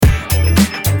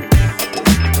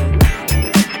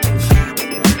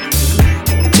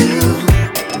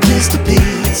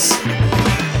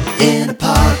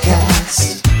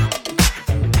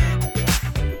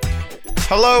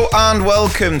Hello and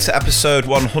welcome to episode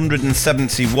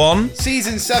 171.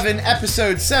 Season 7,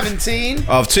 episode 17.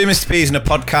 Of Two Mr. P's and a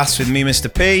podcast with me,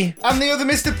 Mr. P. And the other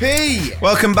Mr. P.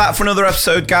 Welcome back for another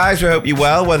episode, guys. We hope you're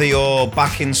well, whether you're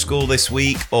back in school this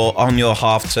week or on your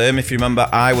half term. If you remember,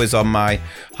 I was on my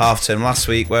half term last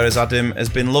week, whereas Adam has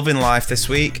been loving life this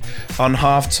week on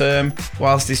half term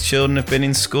whilst his children have been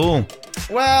in school.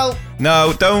 Well...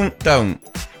 No, don't.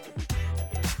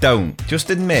 Just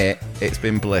admit it's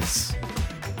been bliss.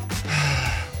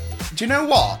 Do you know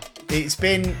what? It's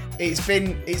been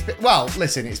well,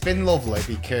 listen, it's been lovely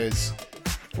because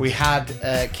we had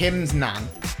Kim's nan,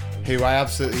 who I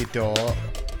absolutely adore.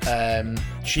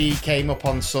 She came up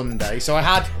on Sunday. So I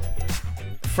had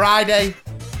Friday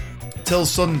till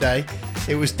Sunday.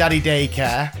 It was daddy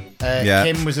daycare.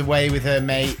 Kim was away with her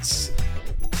mates.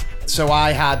 So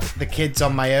I had the kids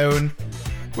on my own,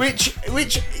 which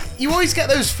you always get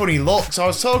those funny looks. I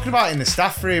was talking about in the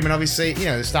staff room, and obviously, you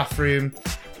know, the staff room,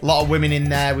 a lot of women in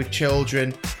there with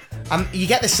children, and you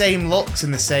get the same looks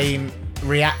and the same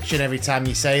reaction every time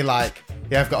you say, like,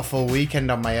 yeah, I've got a full weekend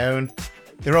on my own.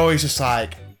 They're always just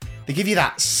like, they give you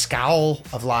that scowl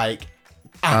of like,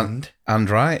 and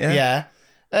right, yeah.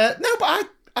 Yeah. No, but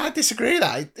I disagree with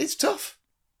that. It's tough.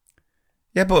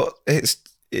 Yeah, but it's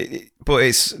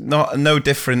no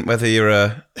different whether you're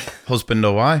a husband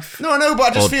or wife. No,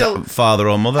 but I just feel father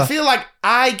or mother. I feel like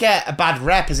I get a bad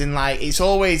rep, as in like it's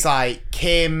always like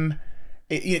Kim.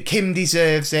 Kim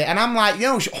deserves it, and I'm like,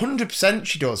 100%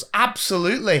 she does,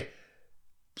 absolutely.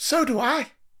 So do I.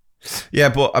 Yeah,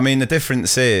 but I mean the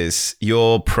difference is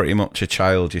you're pretty much a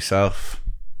child yourself,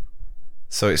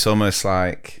 so it's almost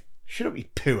like. Shouldn't be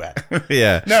poor.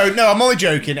 Yeah. No, I'm only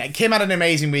joking. Kim had an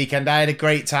amazing weekend. I had a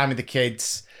great time with the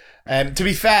kids. To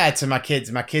be fair to my kids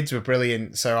were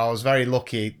brilliant. So I was very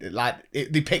lucky.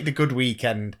 They picked a good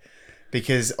weekend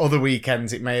because other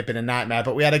weekends it may have been a nightmare.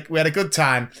 But we had a good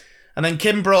time. And then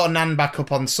Kim brought a nan back up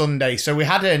on Sunday. So we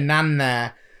had her nan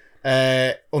there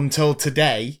until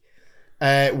today,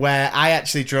 where I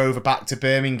actually drove her back to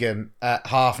Birmingham at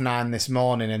 9:30 this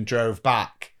morning and drove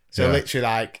back. So literally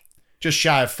like. Just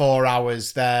shy of 4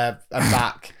 hours there and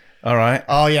back. All right.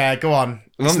 Oh, yeah, go on.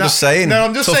 I'm just saying. No,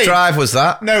 I'm just tough saying. Drive was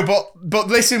that? No, but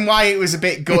listen why it was a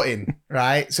bit gutting,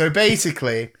 right? So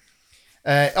basically,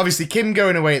 obviously Kim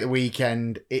going away at the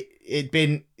weekend, it'd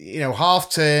been, half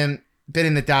term, been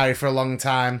in the diary for a long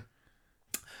time.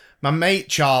 My mate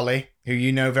Charlie, who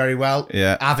you know very well,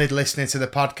 avid listener to the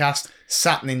podcast,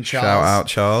 Sapnin Charles. Shout out,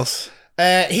 Charles.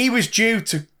 He was due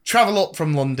to travel up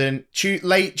from London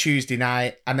late Tuesday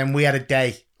night, and then we had a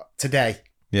day today.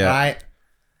 Yeah. Right?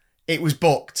 It was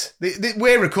booked.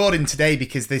 We're recording today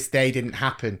because this day didn't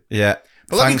happen. Yeah.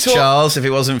 But thanks, Charles. If it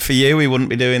wasn't for you, we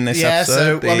wouldn't be doing this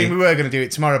episode. We were going to do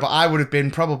it tomorrow, but I would have been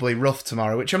probably rough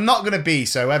tomorrow, which I'm not going to be,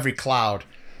 so every cloud.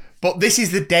 But this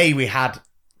is the day we had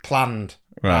planned.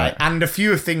 Right. And a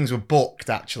few of things were booked,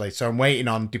 actually, so I'm waiting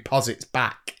on deposits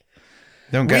back.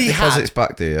 Don't get deposits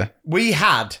back, do you? We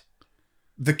had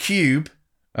the Cube.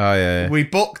 Oh, yeah. We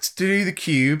booked to do the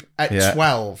Cube at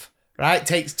 12, right?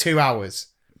 Takes 2 hours.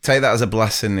 Take that as a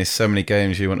blessing. There's so many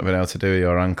games you wouldn't have been able to do with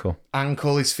your ankle.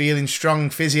 Ankle is feeling strong.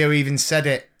 Physio even said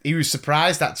it. He was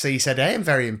surprised, actually. He said, hey, I'm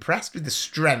very impressed with the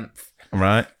strength.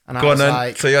 Right. And I was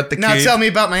like, so you had the Cube. Now tell me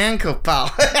about my ankle,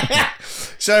 pal.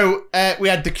 So we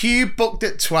had the Cube booked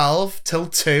at 12 till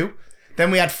 2.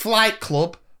 Then we had Flight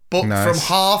Club booked from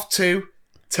 2:30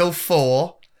 till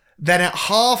 4. Then at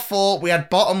 4:30, we had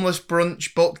Bottomless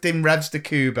Brunch booked in Revs de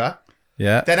Cuba.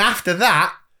 Yeah. Then after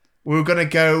that, we were going to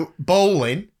go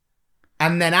bowling.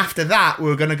 And then after that, we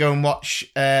were going to go and watch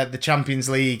the Champions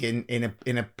League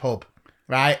in a pub,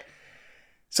 right?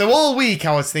 So all week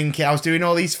I was thinking, I was doing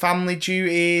all these family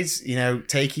duties,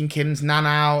 taking Kim's nan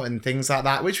out and things like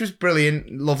that, which was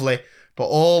brilliant, lovely. But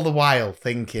all the while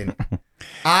thinking,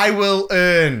 I will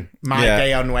earn my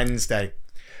day on Wednesday.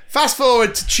 Fast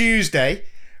forward to Tuesday.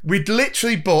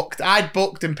 I'd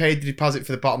booked and paid the deposit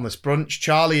for the Bottomless Brunch.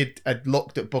 Charlie had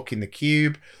looked at booking the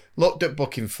Cube, looked at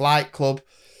booking Flight Club.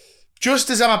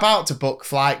 Just as I'm about to book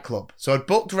Flight Club, so I'd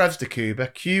booked Revs de Cuba,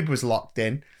 Cube was locked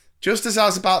in. Just as I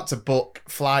was about to book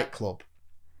Flight Club,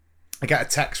 I get a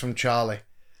text from Charlie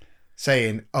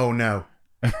saying, oh no,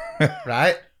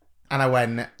 right? And I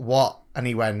went, what? And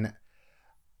he went,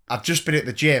 I've just been at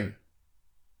the gym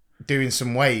doing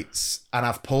some weights and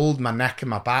I've pulled my neck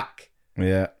and my back.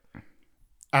 Yeah.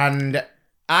 And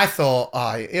I thought,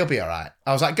 he'll be all right.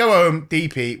 I was like, go home,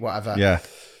 deep eat, whatever. Yeah.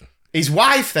 His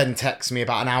wife then texts me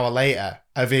about an hour later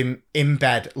of him in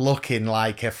bed looking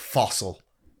like a fossil.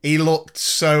 He looked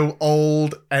so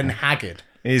old and haggard.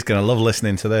 He's going to love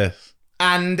listening to this.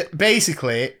 And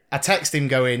basically, I text him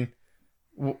going,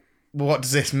 well, what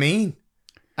does this mean?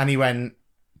 And he went,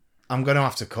 I'm going to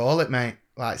have to call it, mate.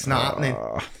 Like, it's not happening.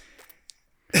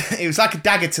 It was like a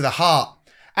dagger to the heart.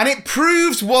 And it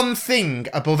proves one thing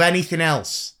above anything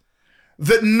else.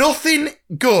 That nothing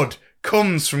good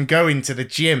comes from going to the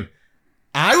gym.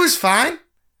 I was fine.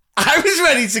 I was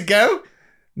ready to go.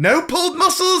 No pulled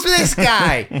muscles with this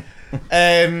guy.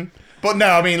 But no,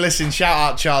 I mean, listen, shout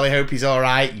out Charlie. Hope he's all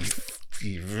right.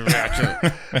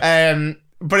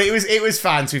 But it was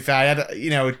fine, to be fair. I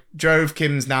had, drove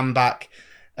Kim's nan back.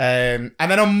 And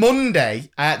then on Monday,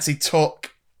 I actually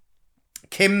took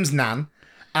Kim's nan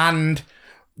and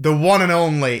the one and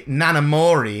only Nana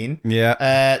Maureen.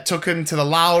 Yeah. Took him to the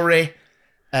Lowry.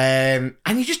 And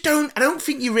you just I don't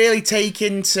think you really take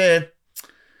into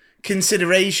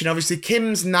consideration. Obviously,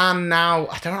 Kim's nan now,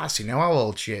 I don't actually know how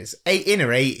old she is. In her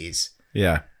 80s.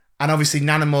 Yeah. And obviously,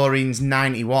 Nana Maureen's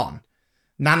 91.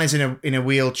 Nana's in a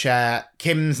wheelchair.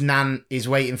 Kim's nan is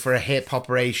waiting for a hip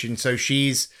operation, so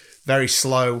she's very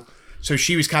slow. So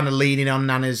she was kind of leaning on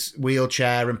Nana's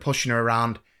wheelchair and pushing her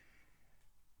around.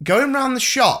 Going around the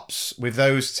shops with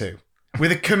those two,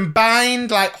 with a combined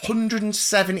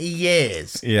 170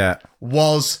 years,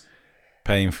 was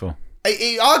painful.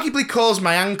 It arguably caused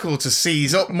my ankle to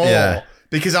seize up more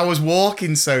because I was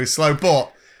walking so slow.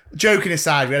 But joking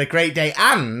aside, we had a great day,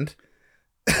 and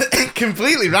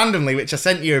completely randomly, which I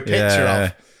sent you a picture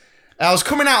of, I was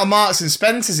coming out of Marks and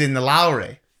Spencer's in the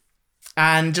Lowry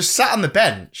and just sat on the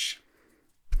bench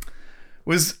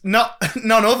was none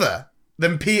other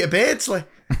than Peter Beardsley,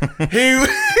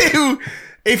 who,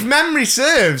 if memory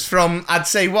serves, from, I'd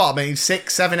say, 6-7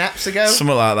 eps ago?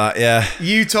 Something like that, yeah.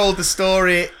 You told the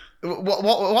story.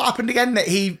 What happened again? That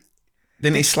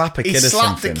Didn't he slap a kid or something? He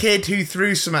slapped the kid who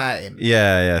threw something at him.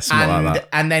 Yeah, something like that.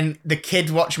 And then the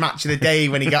kid watched Match of the Day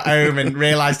when he got home and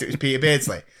realised it was Peter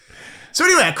Beardsley. So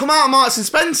anyway, I come out of Marks and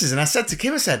Spencer's and I said to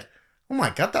Kim, oh my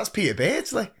God, that's Peter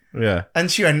Beardsley. Yeah. And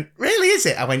she went, really, is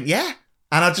it? I went, yeah.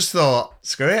 And I just thought,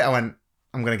 screw it. I went,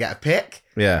 I'm going to get a pic.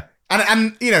 Yeah.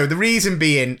 And the reason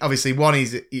being, obviously, one,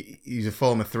 he's a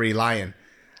former 3 Lion.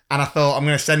 And I thought, I'm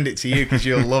going to send it to you because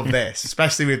you'll love this,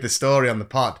 especially with the story on the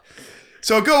pod.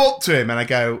 So I go up to him and I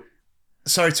go,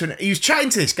 he was chatting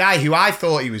to this guy who I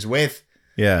thought he was with.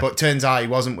 Yeah. But turns out he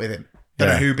wasn't with him. Don't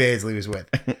know who Beardsley was with.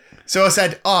 So I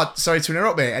said, sorry to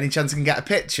interrupt me. Any chance I can get a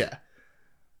picture?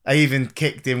 I even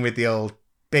kicked him with the old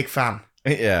big fan.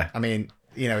 Yeah. I mean,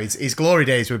 his glory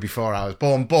days were before I was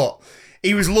born, but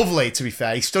he was lovely, to be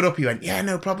fair. He stood up, he went, yeah,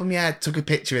 no problem, yeah. Took a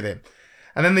picture with him.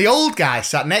 And then the old guy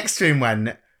sat next to him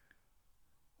went,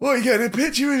 what are you getting a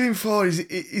picture with him for? Is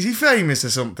he famous or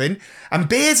something? And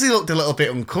Beardsley looked a little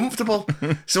bit uncomfortable.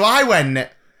 So I went,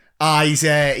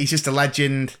 he's just a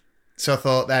legend. So I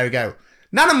thought, there we go.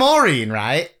 Nana Maureen,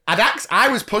 right? I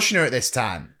was pushing her at this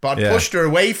time, but I'd pushed her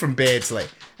away from Beardsley,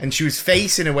 and she was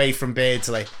facing away from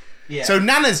Beardsley. Yeah. So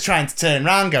Nana's trying to turn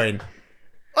around going,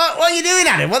 what are you doing,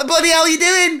 Adam? What the bloody hell are you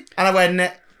doing? And I went,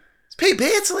 it's Pete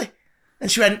Beardsley. And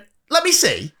she went, let me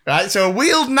see. Right? So I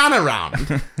wheeled Nana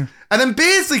around. And then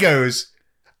Beardsley goes,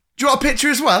 do you want a picture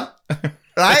as well?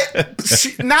 Right?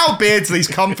 Now Beardsley's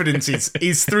confidence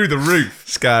is through the roof.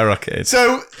 Skyrocketed.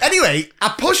 So anyway,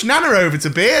 I pushed Nana over to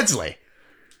Beardsley.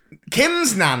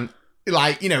 Kim's nan,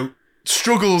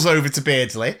 struggles over to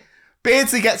Beardsley.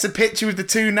 Beardsley gets a picture with the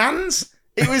two nans.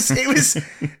 It was such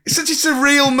a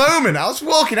surreal moment. I was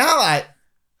walking out like,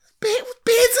 what's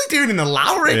Beardsley doing in the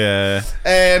Lowry? Yeah.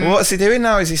 What's he doing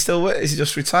now? Is he still? Is he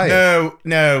just retired?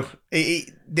 No.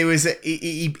 He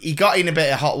got in a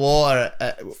bit of hot water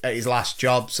at his last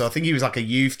job. So I think he was like a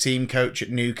youth team coach at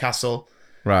Newcastle.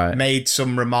 Right. Made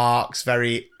some remarks,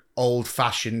 very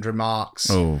old-fashioned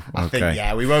remarks. Oh, okay. I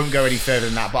think, we won't go any further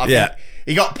than that. But I think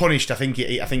he got punished. I think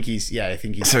he's.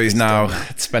 So he's now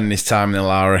spending his time in the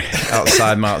Lowry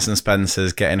outside Marks and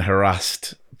Spencer's, getting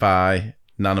harassed by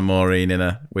Nana Maureen in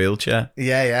a wheelchair.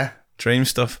 Yeah. Dream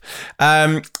stuff.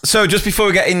 So just before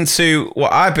we get into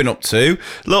what I've been up to,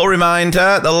 little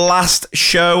reminder, the last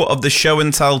show of the Show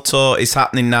and Tell tour is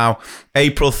happening now,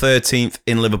 April 13th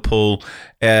in Liverpool.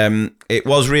 It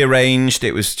was rearranged.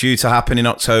 It was due to happen in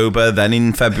October, then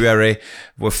in February.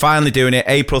 We're finally doing it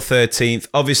April 13th.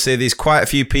 Obviously, there's quite a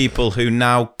few people who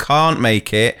now can't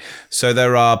make it, so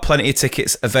there are plenty of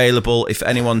tickets available if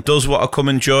anyone does want to come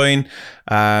and join.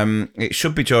 It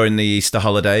should be during the Easter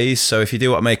holidays, so if you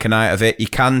do want to make a night of it, you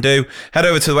can do. Head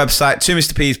over to the website,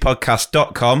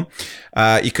 2mrpspodcast.com.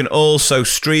 You can also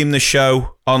stream the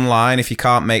show online if you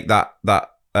can't make that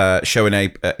show in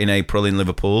April in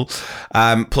Liverpool.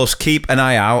 Plus, keep an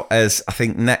eye out, as I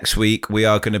think next week we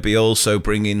are going to be also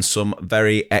bringing some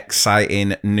very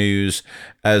exciting news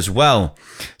as well.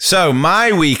 So,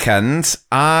 my weekend,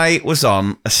 I was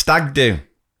on a stag do.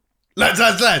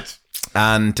 Let's.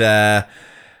 And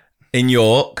in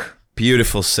York,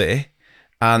 beautiful city.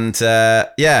 And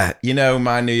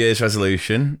my New Year's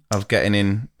resolution of getting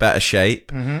in better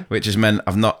shape, which has meant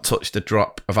I've not touched a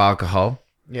drop of alcohol.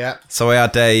 Yeah. So I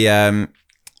had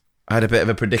a bit of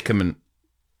a predicament.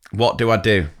 What do I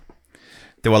do?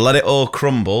 Do I let it all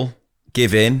crumble,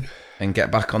 give in, and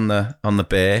get back on the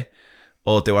beer,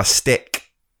 or do I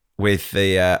stick with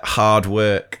the hard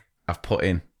work I've put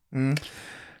in? And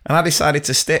I decided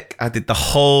to stick. I did the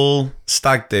whole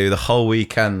stag do, the whole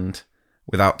weekend,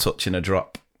 without touching a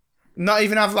drop. Not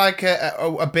even have like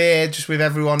a beer just with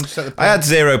everyone just at the pub? I had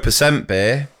 0%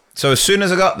 beer. So as soon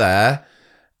as I got there,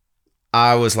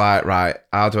 I was like, right,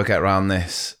 how do I get around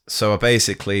this? So I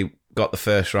basically got the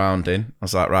first round in. I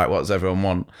was like, right, what does everyone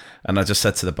want? And I just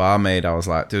said to the barmaid, I was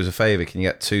like, do us a favour, can you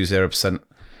get 2 0%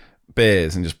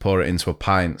 beers and just pour it into a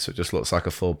pint so it just looks like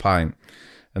a full pint?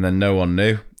 And then no one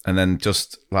knew. And then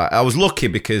just like, I was lucky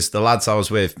because the lads I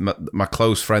was with, my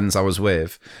close friends I was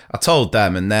with, I told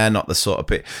them, and they're not the sort of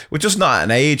bit, we're just not at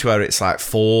an age where it's like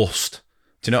forced.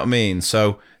 Do you know what I mean?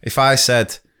 So if I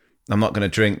said, I'm not going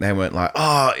to drink, they weren't like,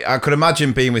 oh, I could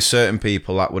imagine being with certain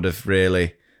people that would have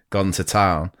really gone to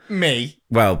town. Me?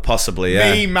 Well, possibly,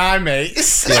 yeah. Me, my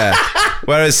mates. Yeah.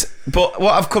 But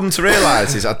what I've come to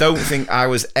realise is I don't think I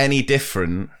was any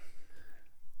different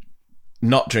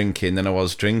not drinking than I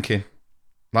was drinking.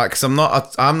 Like, because I'm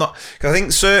not, because I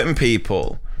think certain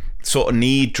people sort of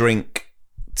need drink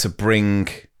to bring,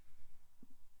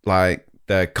 like,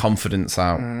 their confidence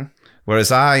out. Whereas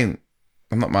I'm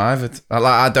not either.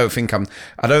 I don't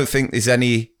think there's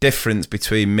any difference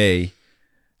between me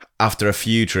after a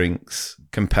few drinks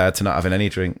compared to not having any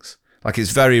drinks. Like,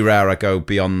 it's very rare I go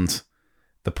beyond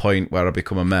the point where I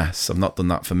become a mess. I've not done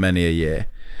that for many a year.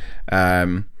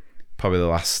 Probably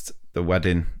the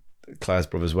wedding, Claire's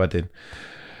brother's wedding,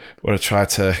 where I tried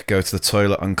to go to the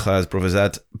toilet on Claire's brother's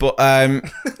head. But,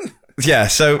 yeah,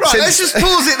 so... Right, let's just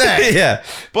pause it there. Yeah.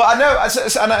 But I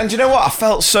know, and do you know what? I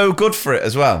felt so good for it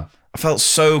as well. I felt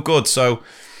so good. So,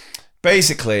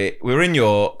 basically, we were in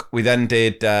York. We then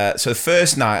did... so, the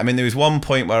first night, I mean, there was one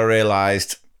point where I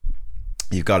realised,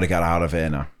 you've got to get out of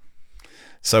here now.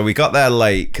 So, we got there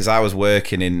late, because I was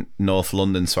working in North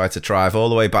London, so I had to drive all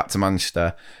the way back to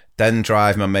Manchester, then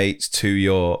drive my mates to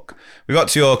York. We got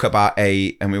to York about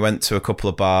 8, and we went to a couple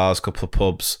of bars, a couple of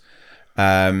pubs,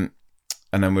 and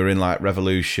then we were in like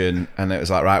Revolution, and it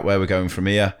was like, right, where are we going from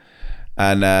here?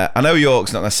 And I know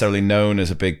York's not necessarily known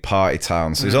as a big party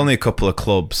town, so there's only a couple of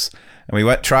clubs, and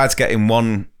we tried to get in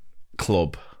one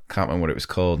club. Can't remember what it was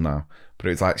called now, but it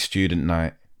was like student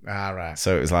night. Ah, right.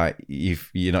 So it was like,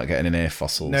 you're not getting in here,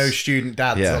 fossils. No student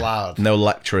dads allowed. No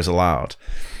lecturers allowed.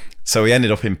 So we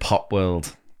ended up in Pop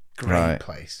World. Great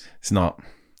place. It's not.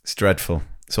 It's dreadful.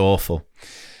 It's awful.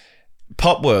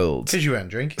 Pop World. Because you weren't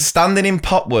drinking. Standing in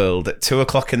Pop World at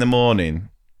 2:00 in the morning,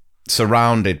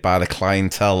 surrounded by the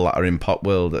clientele that are in Pop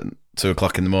World at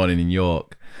 2:00 in the morning in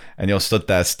York, and you're stood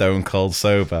there stone cold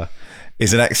sober,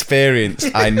 is an experience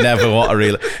I never want to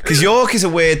really... Because York is a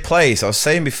weird place. I was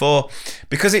saying before,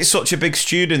 because it's such a big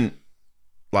student,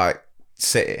 like,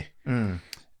 city,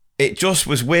 it just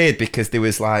was weird because there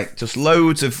was, like, just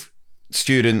loads of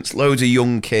students, loads of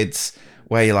young kids,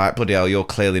 where you're like, bloody hell, you're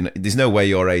clearly... There's no way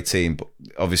you're 18, but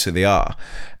obviously they are.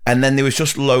 And then there was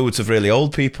just loads of really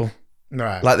old people.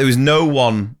 Right. Like, there was no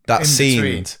one that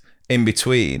seemed in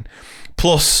between.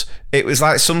 Plus, it was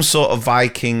like some sort of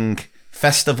Viking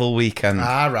festival weekend.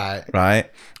 Ah, right.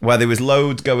 Right? Where there was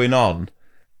loads going on.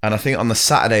 And I think on the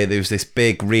Saturday, there was this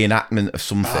big reenactment of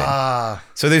something. Ah.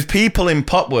 So there's people in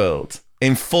Pop World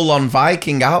in full-on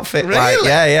Viking outfit. Really? Like,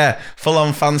 yeah.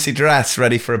 Full-on fancy dress,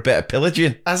 ready for a bit of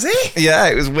pillaging. Has he? Yeah,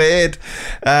 it was weird.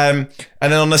 And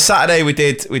then on the Saturday, we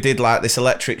did like this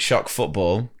electric shock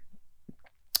football,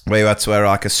 where you had to wear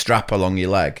like a strap along your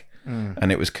leg,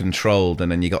 and it was controlled,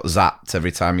 and then you got zapped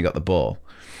every time you got the ball,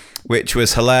 which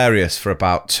was hilarious for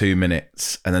about 2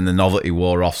 minutes, and then the novelty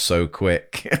wore off so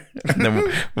quick. And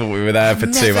then we were there for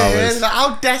 2 hours.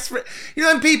 How desperate. You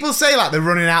know when people say like they're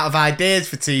running out of ideas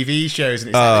for TV shows, and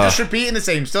it's like they're just repeating the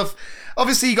same stuff.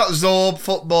 Obviously you got Zorb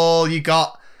football, you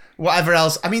got whatever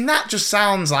else. I mean, that just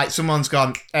sounds like someone's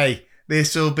gone, hey,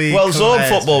 this will be... Well, Zorb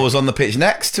football was on the pitch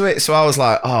next to it, so I was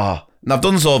like, oh... And I've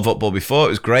done Zorb football before, it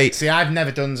was great. See, I've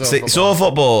never done Zorb football. Zorb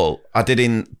football I did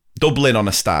in Dublin on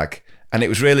a stag, and it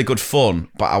was really good fun,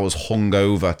 but I was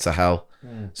hungover to hell.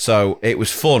 So it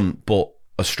was fun, but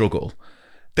a struggle.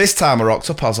 This time I rocked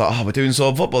up, I was like, oh, we're doing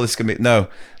zone football. This is gonna be no.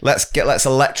 Let's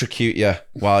electrocute you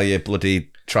while you're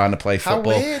bloody trying to play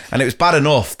football. How weird. And it was bad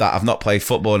enough that I've not played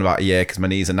football in about a year because my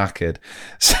knees are knackered.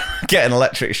 So getting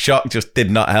electric shock just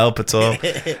did not help at all.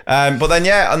 But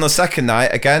then on the second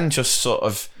night again, just sort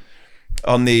of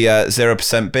on the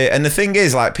 0% bit. And the thing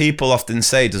is, like, people often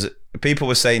say, people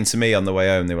were saying to me on the way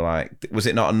home, they were like, was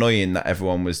it not annoying that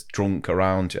everyone was drunk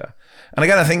around you? And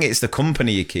again, I think it's the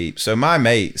company you keep. So my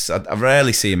mates, I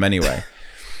rarely see them anyway.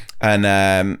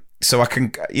 And so I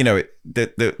can,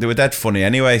 they were dead funny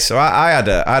anyway. So I had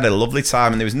a lovely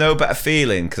time, and there was no better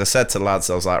feeling because I said to the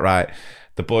lads, I was like, right,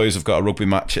 the boys have got a rugby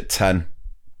match at 10.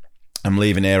 I'm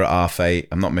leaving here at 8:30.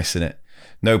 I'm not missing it.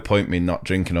 No point me not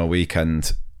drinking all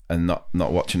weekend and not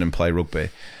watching them play rugby.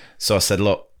 So I said,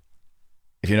 look,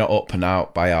 if you're not up and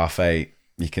out by 8:30,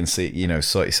 you can see,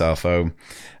 sort yourself home.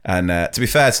 And to be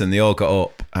fair to them, they all got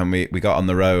up and we got on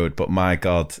the road. But my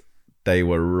God, they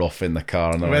were rough in the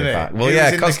car on the way back. Well, Who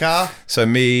was in the car? So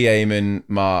me, Eamon,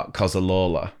 Mark, Cos and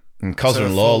Lawler. And Cos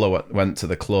and Lawler went to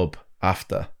the club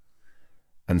after.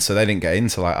 And so they didn't get in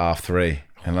till like 3:30.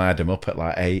 And I had them up at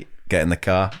like 8. Get in the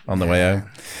car on the way home.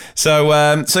 So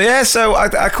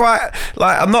I quite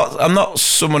like. I'm not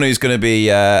someone who's going to be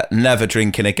never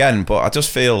drinking again, but I just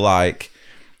feel like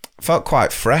I felt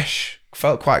quite fresh.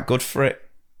 Felt quite good for it.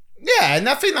 Yeah, and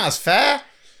I think that's fair.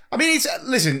 I mean,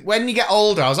 listen. When you get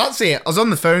older, I was on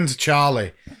the phone to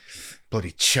Charlie.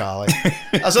 Bloody Charlie.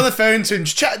 I was on the phone to him,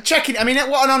 checking. I mean,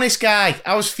 what an honest guy.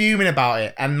 I was fuming about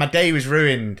it, and my day was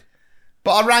ruined.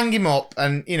 But I rang him up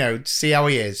and to see how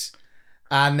he is.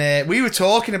 And we were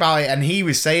talking about it, and he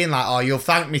was saying like, "Oh, you'll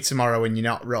thank me tomorrow when you're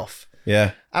not rough."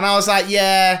 Yeah. And I was like,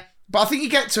 "Yeah," but I think you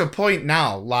get to a point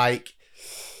now. Like,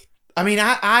 I mean,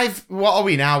 I've what are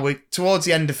we now? We're towards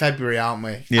the end of February, aren't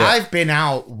we? Yeah. I've been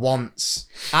out once.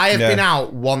 I have been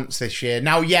out once this year.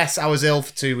 Now, yes, I was ill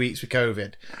for 2 weeks with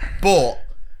COVID, but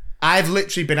I've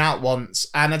literally been out once,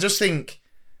 and I just think.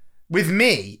 With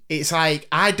me, it's like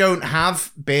I don't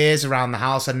have beers around the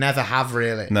house. I never have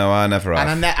really. No, I never have.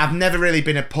 And I've never really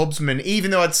been a pubsman, even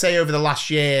though I'd say over the last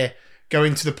year,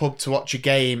 going to the pub to watch a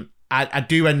game, I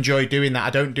do enjoy doing that. I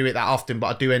don't do it that often,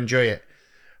 but I do enjoy it.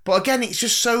 But again, it's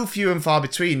just so few and far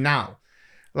between now.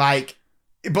 Like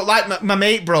my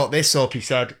mate brought this up. He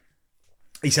said,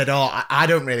 oh, I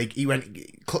don't really, he went,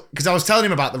 because I was telling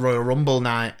him about the Royal Rumble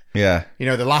night. Yeah.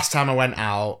 The last time I went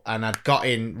out and I'd got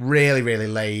in really, really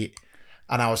late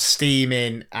and I was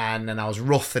steaming and then I was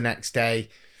rough the next day.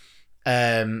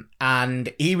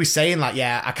 And he was saying like,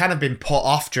 yeah, I kind of been put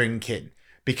off drinking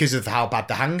because of how bad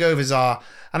the hangovers are.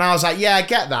 And I was like, yeah, I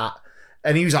get that.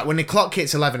 And he was like, when the clock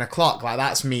hits 11 o'clock, like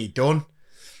that's me done.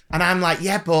 And I'm like,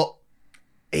 yeah, but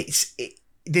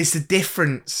there's a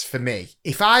difference for me.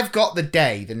 If I've got the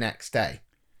day the next day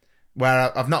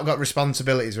where I've not got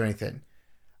responsibilities or anything,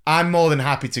 I'm more than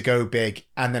happy to go big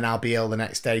and then I'll be ill the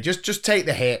next day. Just take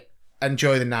the hit,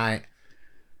 enjoy the night.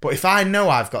 But if I know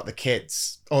I've got the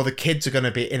kids or the kids are going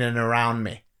to be in and around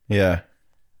me. Yeah.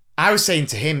 I was saying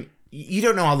to him, you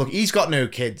don't know how he's got no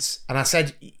kids. And I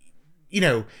said,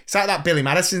 it's like that Billy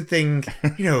Madison thing,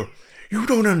 you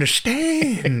don't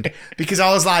understand. Because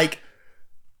I was like,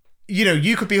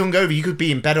 you could be hungover, you could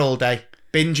be in bed all day,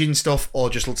 binging stuff or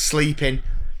just sleeping.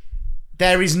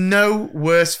 There is no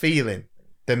worse feeling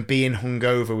than being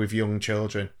hungover with young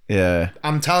children. Yeah.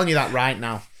 I'm telling you that right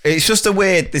now. It's just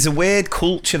there's a weird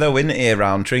culture though, isn't it,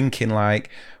 around drinking. Like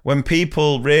when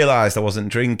people realised I wasn't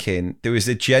drinking, there was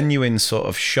a genuine sort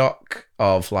of shock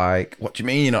of like, what do you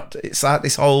mean you're not? It's like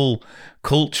this whole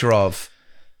culture of,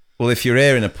 well, if you're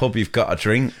here in a pub, you've got a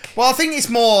drink. Well, I think it's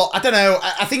more, I don't know,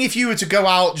 I think if you were to go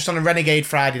out just on a renegade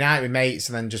Friday night with mates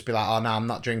and then just be like, oh no, I'm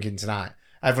not drinking tonight,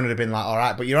 everyone would have been like, all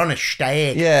right, but you're on a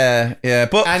stag. Yeah.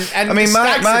 But and I mean,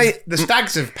 the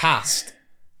stags have passed,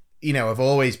 have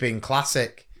always been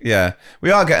classic. Yeah,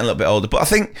 we are getting a little bit older, but I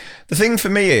think the thing for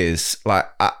me is, like,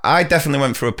 I definitely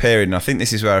went through a period, and I think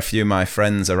this is where a few of my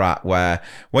friends are at, where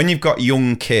when you've got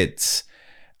young kids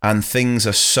and things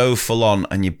are so full on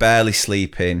and you're barely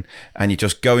sleeping and you're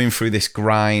just going through this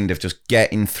grind of just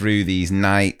getting through these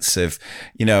nights of,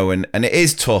 and it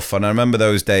is tough. And I remember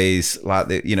those days, like,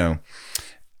 there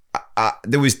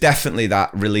was definitely that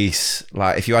release.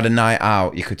 Like if you had a night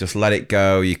out, you could just let it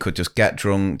go. You could just get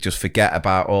drunk, just forget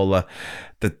about all the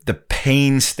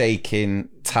painstaking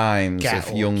times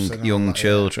of young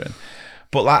children. Yeah.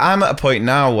 But like I'm at a point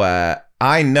now where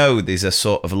I know there's a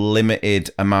sort of limited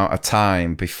amount of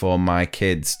time before my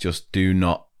kids just do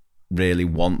not really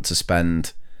want to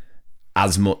spend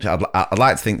as much. I'd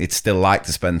like to think they'd still like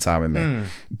to spend time with me.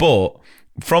 But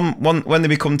from when they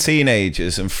become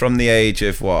teenagers and from the age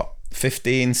of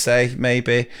 15, say,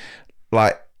 maybe,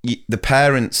 like the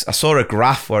parents. I saw a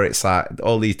graph where it's like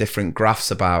all these different graphs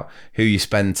about who you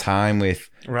spend time with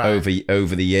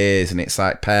over the years, and it's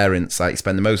like parents, like you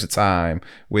spend the most of the time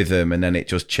with them, and then it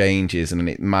just changes, and then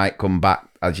it might come back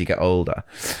as you get older.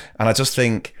 And I just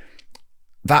think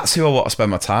that's who I want to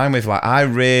spend my time with. Like, I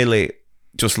really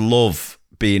just love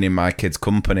being in my kids'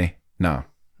 company now.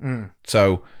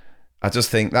 So I just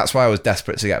think that's why I was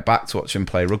desperate to get back to watching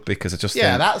play rugby, because I just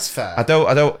think, that's fair. I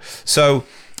don't. So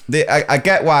I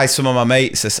get why some of my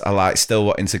mates are like still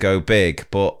wanting to go big,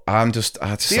 but I just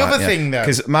the other thing though,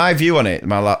 because my view on it,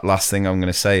 my last thing I'm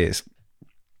going to say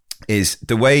is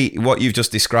the way what you've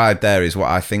just described there is what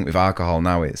I think with alcohol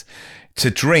now is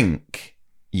to drink.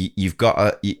 You've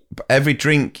got every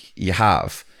drink you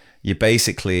have, you're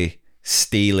basically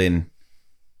stealing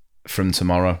from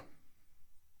tomorrow.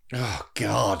 Oh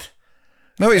God.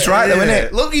 No, it's right though, isn't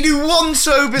it? Look, you do one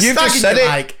sober You've stag just and said you're it.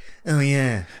 like, oh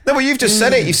yeah. No, but you've just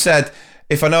said it. You said,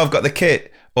 if I know I've got the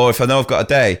kit, or if I know I've got a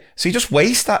day. So you just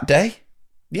waste that day.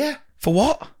 Yeah. For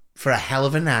what? For a hell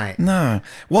of a night. No.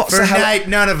 What's For the a hell? night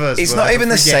none of us It's will not ever even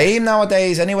the forget. same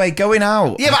nowadays anyway, going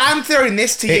out. Yeah, but I'm throwing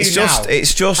this to you now.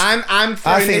 It's just... I'm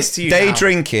throwing this to you day now.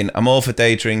 drinking, I'm all for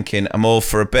day drinking. I'm all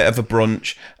for a bit of a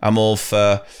brunch. I'm all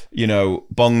for,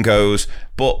 bongos.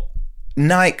 But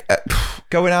night...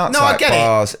 going out to I like get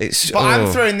bars, it. it's... But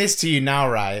I'm throwing this to you now,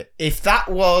 right? If that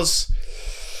was...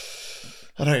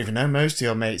 I don't even know, most of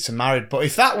your mates are married, but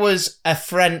if that was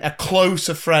a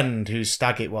closer friend whose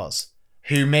stag it was,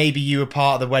 who maybe you were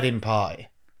part of the wedding party,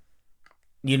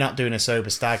 you're not doing a sober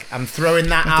stag. I'm throwing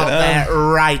that out there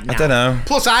right now. I don't know.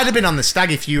 Plus, I'd have been on the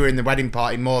stag if you were in the wedding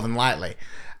party, more than likely.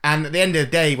 And at the end of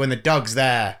the day, when the dog's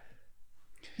there,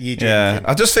 you drink. Yeah,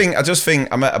 I just think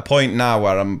I'm at a point now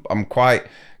where I'm quite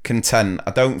content.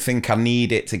 I don't think I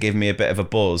need it to give me a bit of a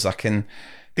buzz. I can...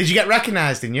 Did you get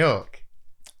recognised in York?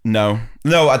 No,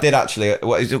 I did actually.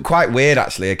 Well, it was quite weird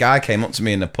actually. A guy came up to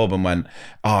me in the pub and went,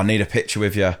 "Oh, I need a picture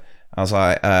with you." I was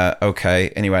like,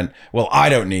 "Okay," and he went, "Well, I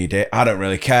don't need it. I don't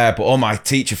really care, but all my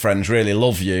teacher friends really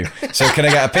love you. So can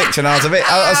I get a picture?" And I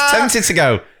was tempted to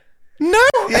go, "No."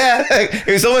 Yeah.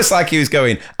 It was almost like he was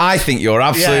going, "I think you're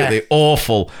absolutely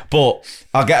awful, but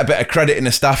I'll get a bit of credit in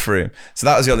the staff room." So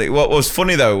that was the other thing. What was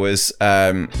funny though was,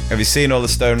 have you seen all the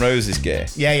Stone Roses gear?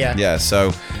 Yeah. Yeah,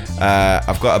 so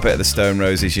I've got a bit of the Stone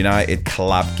Roses United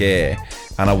collab gear,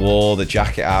 and I wore the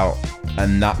jacket out,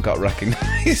 and that got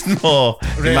recognised more.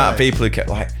 Really? The amount of people who kept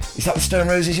like, "Is that the Stone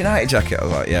Roses United jacket?" I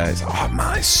was like, "Yeah." It's like, "Oh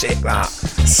man, it's sick that."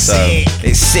 So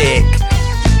it's sick.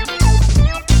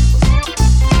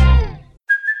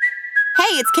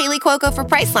 Hey, it's Kaylee Cuoco for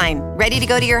Priceline. Ready to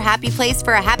go to your happy place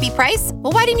for a happy price?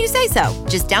 Well, why didn't you say so?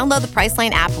 Just download the Priceline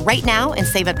app right now and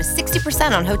save up to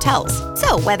 60% on hotels.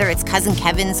 So whether it's Cousin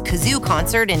Kevin's Kazoo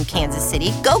concert in Kansas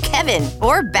City, go Kevin,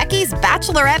 or Becky's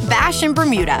Bachelorette Bash in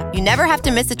Bermuda, you never have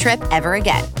to miss a trip ever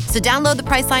again. So download the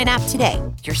Priceline app today.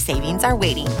 Your savings are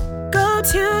waiting. Go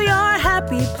to your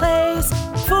happy place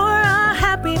for a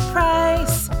happy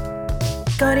price.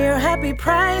 Go to your happy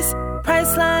price,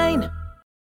 Priceline.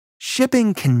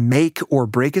 Shipping can make or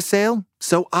break a sale,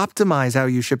 so optimize how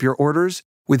you ship your orders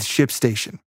with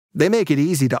ShipStation. They make it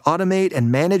easy to automate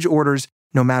and manage orders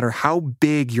no matter how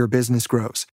big your business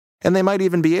grows. And they might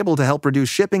even be able to help reduce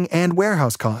shipping and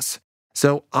warehouse costs.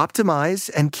 So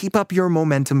optimize and keep up your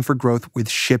momentum for growth with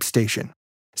ShipStation.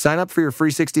 Sign up for your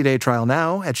free 60-day trial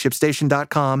now at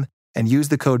ShipStation.com and use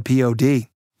the code POD.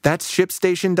 That's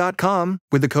ShipStation.com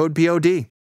with the code POD.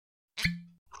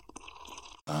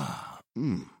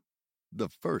 The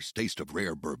first taste of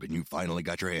rare bourbon you finally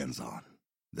got your hands on.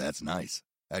 That's nice.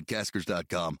 At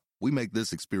Caskers.com, we make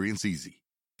this experience easy.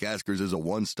 Caskers is a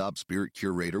one-stop spirit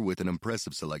curator with an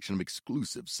impressive selection of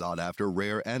exclusive, sought-after,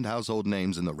 rare, and household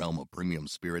names in the realm of premium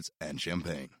spirits and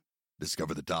champagne.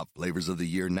 Discover the top flavors of the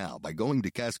year now by going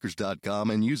to Caskers.com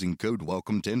and using code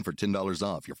WELCOME10 for $10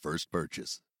 off your first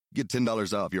purchase. Get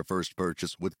 $10 off your first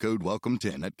purchase with code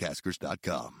WELCOME10 at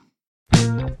Caskers.com.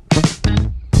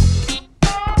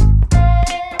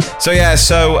 So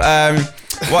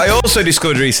what I also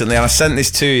discovered recently, and I sent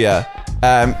this to you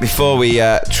before we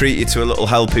treat you to a little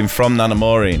helping from Nana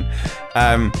Maureen.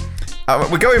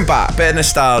 We're going back, bit of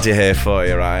nostalgia here for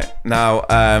you, right? Now,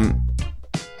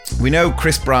 we know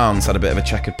Chris Brown's had a bit of a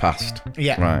checkered past.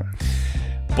 Yeah. Right.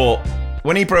 But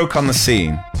when he broke on the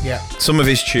scene, some of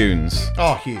his tunes,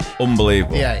 huge.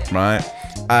 unbelievable. Yeah. Right?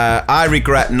 I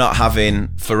regret not having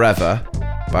Forever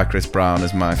by Chris Brown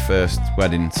as my first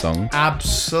wedding song.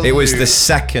 Absolutely. It was the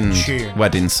second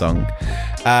wedding song.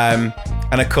 And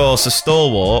of course, a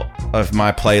stalwart of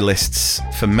my playlists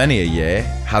for many a year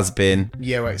has been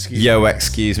Yo,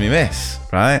 Excuse Me, Miss,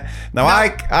 right? Now I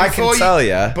can tell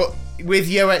you... But with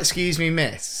Yo Excuse Me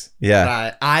Miss. Yeah.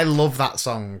 Right. I love that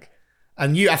song.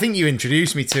 And I think you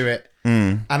introduced me to it.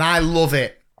 Mm. And I love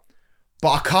it.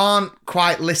 But I can't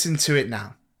quite listen to it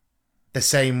now the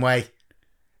same way.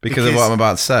 Because of what I'm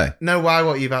about to say? No, why?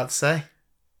 What are you about to say?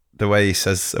 The way he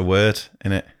says a word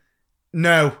in it.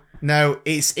 No.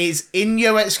 It's in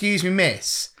Yo Excuse Me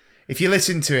Miss. If you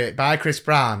listen to it by Chris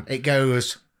Brown, it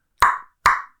goes...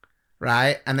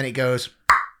 Right? And then it goes...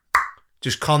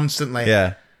 Just constantly.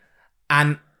 Yeah.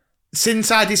 And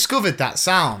since I discovered that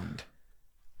sound,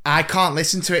 I can't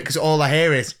listen to it because all I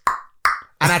hear is...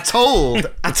 And I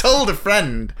told a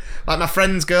friend, like my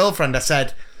friend's girlfriend, I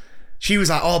said... She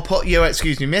was like, oh, put Yo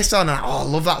Excuse Me Miss on. And I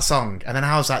love that song. And then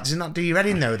I was like, does it not do you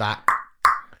already know that?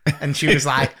 And she was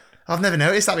like, I've never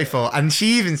noticed that before. And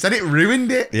she even said it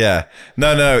ruined it. Yeah.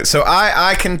 No. So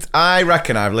I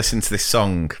reckon I've listened to this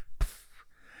song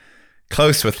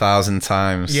close to 1,000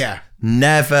 times. Yeah.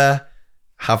 Never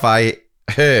have I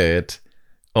heard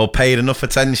or paid enough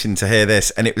attention to hear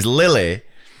this. And it was Lily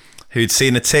who'd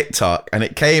seen a TikTok and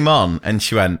it came on and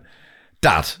she went,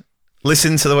 Dad,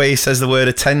 listen to the way he says the word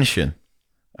attention.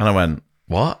 And I went,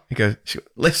 what? He goes,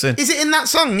 listen. Is it in that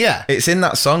song? Yeah. It's in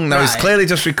that song. Now, he's Right. clearly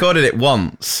just recorded it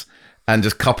once and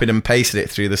just copied and pasted it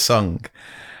through the song.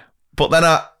 But then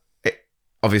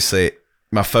obviously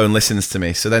my phone listens to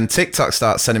me. So then TikTok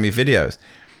starts sending me videos.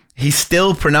 He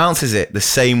still pronounces it the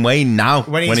same way now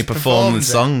when he performed the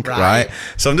song, right?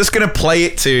 So I'm just going to play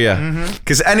it to you.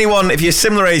 Because anyone, if you're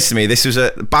similar age to me, this was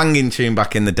a banging tune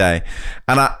back in the day.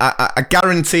 And I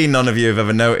guarantee none of you have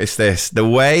ever noticed this. The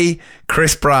way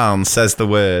Chris Brown says the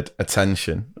word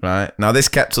attention, right? Now, this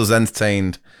kept us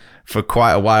entertained for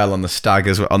quite a while on the stag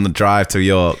on the drive to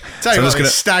York. Tell you what,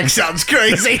 this stag sounds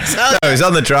crazy. No, it was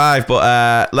on the drive,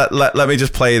 but let me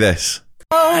just play this.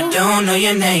 I don't know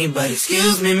your name, but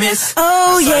excuse me, miss.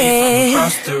 Oh, yeah.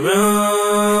 Across the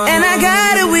room. And I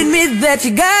gotta admit that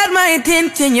you got my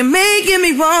attention. You're making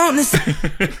me want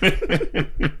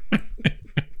to...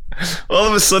 All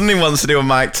of a sudden he wants to do a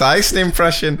Mike Tyson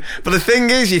impression. But the thing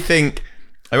is, you think,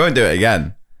 I won't do it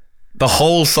again. The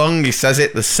whole song, he says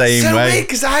it the same way.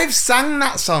 Because I've sang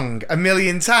that song a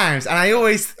million times, and I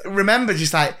always remember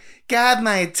just like, got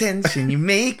my attention, you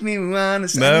make me wanna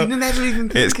say. No, never even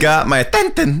it's got my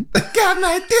attention. Got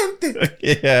my attention.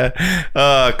 Yeah.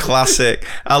 Oh, classic.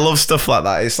 I love stuff like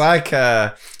that. It's like,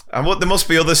 there must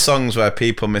be other songs where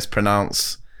people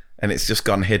mispronounce and it's just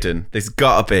gone hidden. There's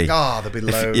got to be. Oh, there'll be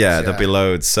loads. There'll be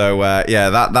loads. So,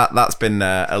 that's been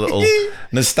a little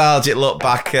nostalgic look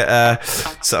back at,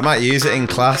 so I might use it in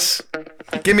class.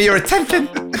 Give me your attention.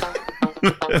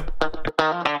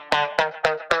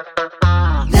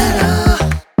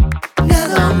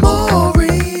 Nana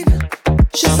Maureen.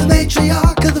 She's the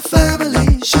matriarch of the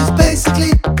family. She's basically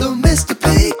the Mr.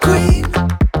 P Queen.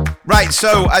 Right,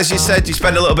 so as you said, you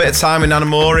spend a little bit of time with Nana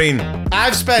Maureen.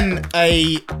 I've spent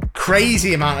a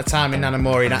crazy amount of time in Nana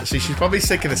Maureen, actually. She's probably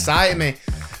sick of the sight of me.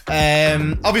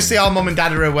 Obviously, our mum and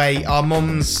dad are away. Our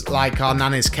mum's like our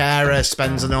nanny's carer,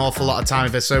 spends an awful lot of time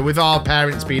with her. So with our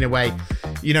parents being away,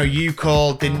 you know, you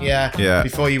called, didn't you? Yeah.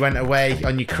 Before you went away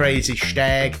on your crazy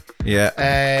stag. Yeah.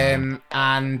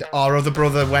 And our other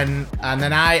brother went, and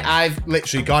then I've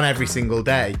literally gone every single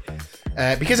day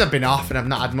because I've been off and I've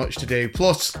not had much to do.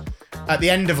 Plus, at the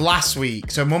end of last week,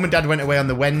 so mum and dad went away on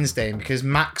the Wednesday, and because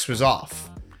Max was off,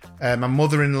 my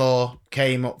mother-in-law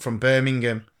came up from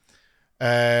Birmingham.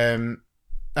 And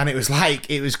it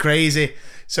was crazy.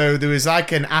 So there was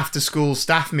like an after-school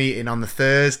staff meeting on the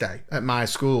Thursday at my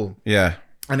school. Yeah.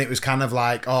 And it was kind of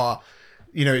like,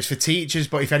 it's for teachers,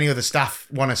 but if any other staff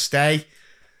want to stay.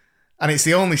 And it's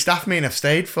the only staff meeting I've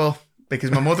stayed for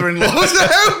because my mother-in-law was at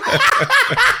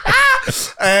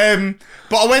home.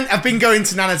 But I've been going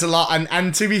to Nana's a lot.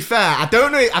 And to be fair, I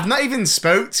don't know, I've not even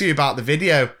spoke to you about the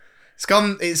video. It's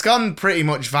gone pretty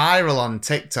much viral on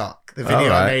TikTok, the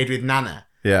video I made with Nana.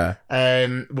 Yeah.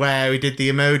 Where we did the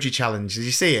emoji challenge. Did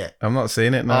you see it? I'm not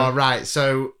seeing it now. Oh, right.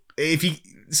 So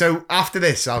after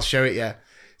this, I'll show it you.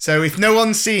 So if no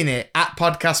one's seen it, at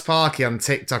Podcast Parky on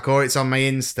TikTok, or it's on my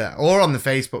Insta, or on the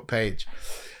Facebook page,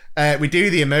 I did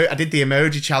the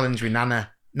emoji challenge with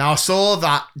Nana. Now I saw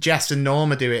that Jess and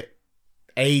Norma do it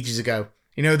ages ago.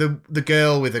 You know, the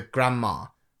girl with a grandma,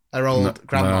 her old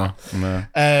grandma. No.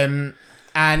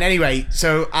 And anyway,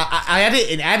 so I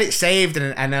had it saved,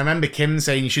 and I remember Kim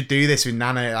saying you should do this with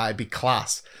Nana, like, it'd be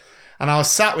class. And I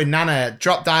was sat with Nana,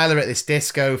 dropped dialer at this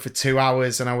disco for 2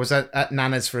 hours, and I was at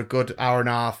Nana's for a good hour and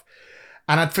a half.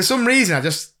 And for some reason, I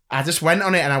just went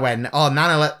on it, and I went, "Oh,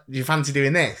 Nana, do you fancy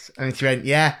doing this?" And she went,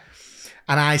 "Yeah."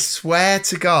 And I swear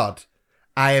to God,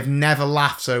 I have never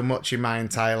laughed so much in my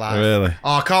entire life. Really?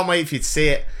 Oh, I can't wait for you to see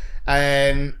it.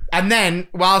 And then,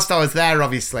 whilst I was there,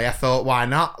 obviously, I thought, why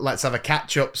not? Let's have a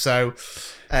catch-up. So,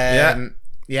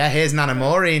 here's Nana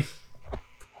Maureen.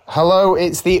 Hello,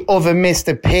 it's the other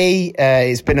Mr. P.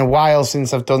 It's been a while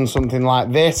since I've done something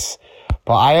like this,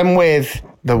 but I am with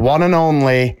the one and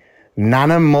only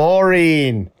Nana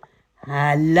Maureen.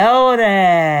 Hello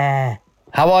there.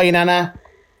 How are you, Nana?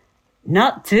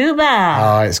 Not too bad.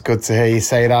 Oh, it's good to hear you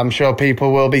say that. I'm sure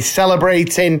people will be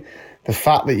celebrating the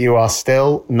fact that you are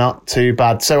still not too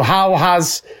bad. So how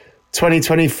has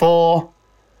 2024...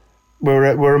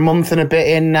 We're a month and a bit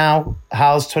in now.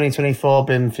 How's 2024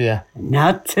 been for you?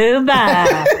 Not too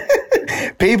bad.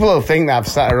 People will think that I've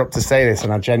set her up to say this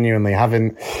and I genuinely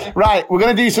haven't. Right, we're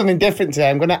going to do something different today.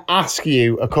 I'm going to ask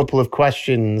you a couple of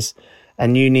questions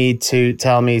and you need to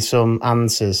tell me some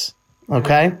answers.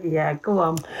 Okay? Yeah, go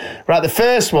on. Right, the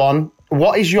first one.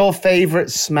 What is your favourite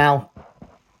smell?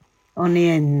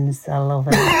 Onions, I love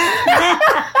it.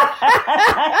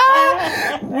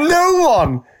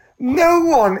 No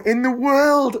one in the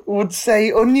world would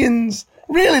say onions.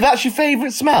 Really, that's your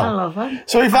favourite smell? I love them.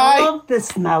 So if I love the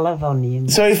smell of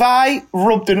onions. So if I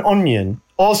rubbed an onion,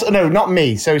 also no, not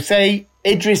me. So say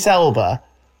Idris Elba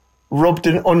rubbed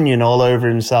an onion all over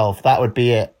himself, that would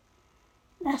be it.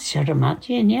 I should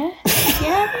imagine, yeah.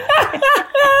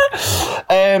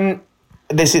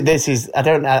 This is.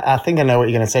 I think I know what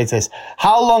you're going to say to this.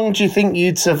 How long do you think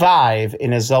you'd survive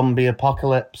in a zombie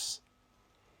apocalypse?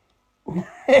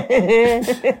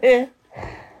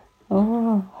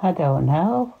 Oh, I don't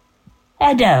know.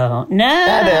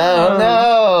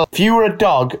 If you were a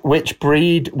dog, which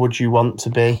breed would you want to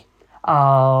be?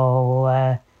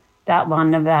 Oh, that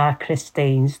one of our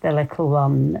Christines, the little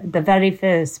one, the very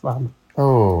first one.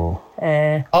 Oh.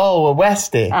 A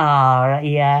Westie. Oh,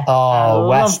 yeah. Oh,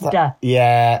 West.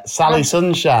 Yeah, Sally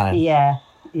Sunshine. Yeah.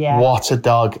 What a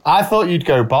dog. I thought you'd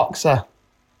go boxer.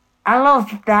 I love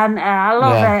Dan. I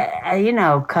love it,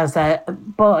 because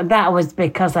but that was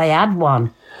because I had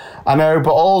one. I know,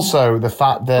 but also the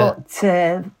fact that... But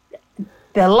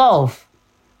the love,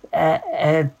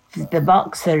 the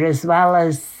boxer as well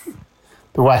as...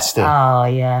 The Westie. Oh,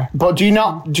 yeah. But do you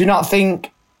not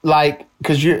think, like...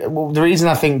 Because the reason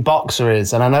I think boxer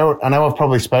is, and I know I've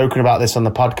probably spoken about this on the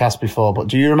podcast before, but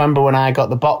do you remember when I got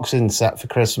the boxing set for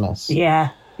Christmas? Yeah.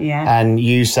 And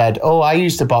you said, I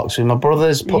used to box with my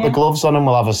brothers, put the gloves on and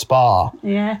we'll have a spar.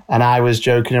 Yeah. And I was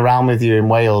joking around with you in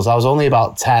Wales. I was only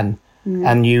about 10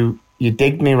 and you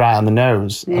digged me right on the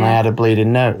nose and I had a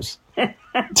bleeding nose.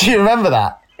 Do you remember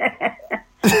that? I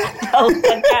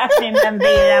can't remember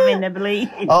you having a bleed.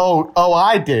 Oh,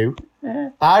 I do.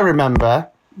 I remember.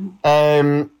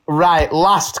 Right,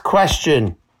 last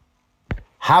question.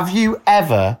 Have you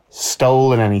ever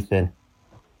stolen anything?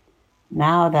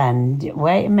 Now then,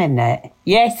 wait a minute.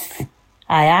 Yes,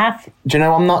 I have. Do you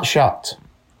know I'm not shocked?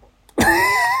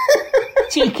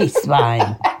 Cheeky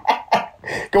swine.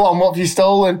 Go on, what have you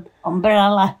stolen?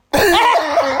 Umbrella.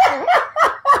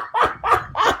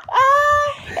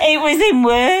 It was in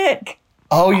work.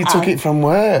 Oh, you took it from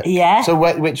work? Yeah. So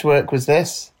which work was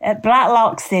this? At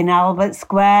Blacklocks in Albert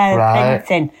Square, right.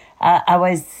 Pinton. I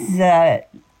was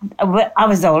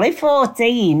only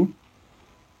 14.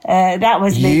 That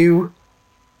was you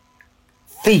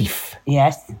thief.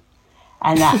 Yes.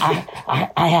 And I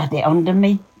had it under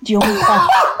me jumper.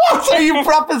 So you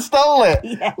proper stole it?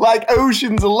 Yeah. Like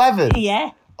Ocean's 11? Yeah.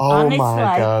 Oh, honestly.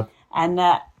 My God. And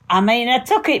I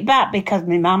took it back because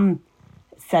my mum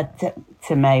said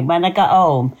to me when I got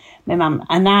home, my mum,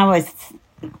 and I was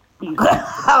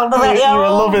all the way home. You were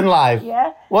loving life?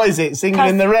 Yeah. What is it, Singing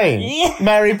in the Rain? Yeah.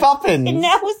 Mary Poppins?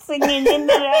 No, Singing in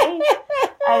the Rain.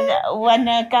 And when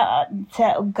I got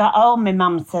home, my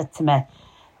mum said to me,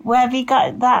 where have you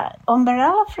got that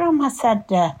umbrella from? I said,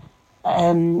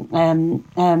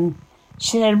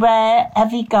 she said, where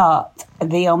have you got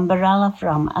the umbrella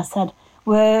from? I said,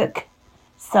 work.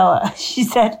 So she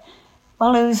said,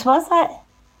 well, whose was it?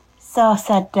 So I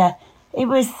said, it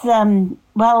was, I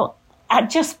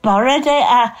just borrowed it.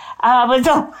 I was.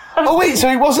 Oh wait, so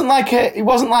it wasn't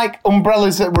like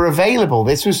umbrellas that were available.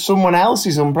 This was someone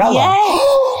else's umbrella. Yeah.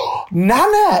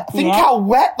 Nana, think how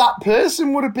wet that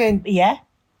person would have been. Yeah.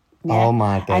 Oh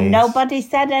my days. And nobody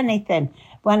said anything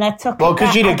when I took it back. Well,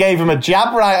 because you'd have gave him a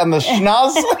jab right on the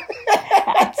schnoz.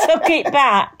 I took it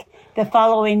back the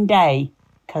following day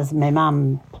because my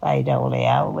mum played holy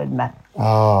hell with me.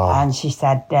 Oh. And she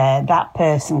said that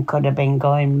person could have been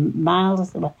going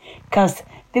miles away because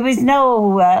there was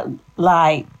no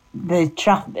buses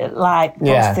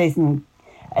and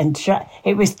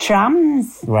it was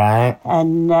trams, right?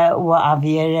 And what have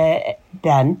you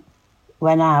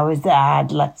when I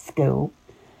had left school,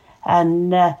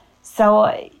 and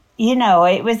so you know,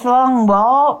 it was long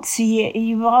walks.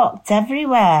 You walked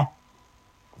everywhere.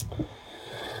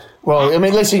 Well, I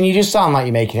mean, listen, you just sound like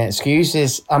you're making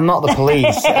excuses. I'm not the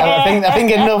police. I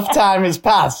think enough time has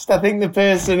passed. I think the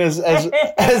person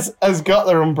has got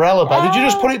their umbrella back. Did you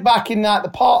just put it back in like the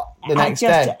pot the next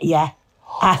day? Yeah.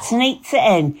 I sneaked it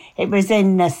in. It was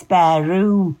in the spare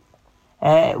room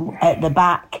at the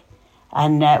back.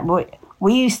 And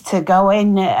we used to go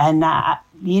in and,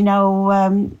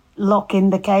 look in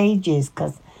the cages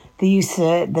because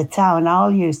the town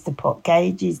hall used to put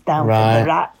cages down for the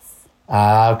rats.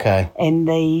 Ah, okay. In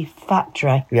the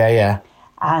factory. Yeah.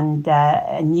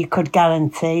 And you could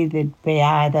guarantee there'd be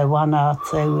either one or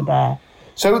two there.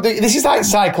 So this is like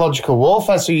psychological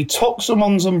warfare. So you took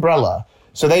someone's umbrella,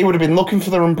 so they would have been looking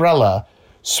for their umbrella,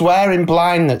 swearing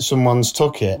blind that someone's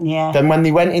took it. Yeah. Then when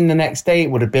they went in the next day, it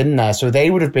would have been there. So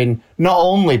they would have been not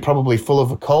only probably full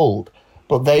of a cold,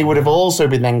 but they would have also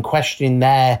been then questioning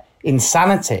their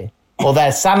insanity, or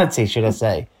their sanity, should I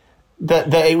say,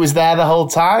 that it was there the whole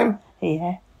time.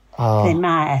 Yeah. Oh. They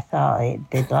might have thought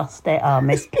they'd lost it or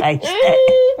misplaced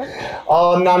it.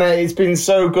 Oh, Nana, it's been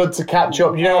so good to catch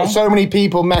up. You know, so many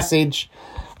people message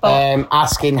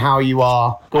asking how you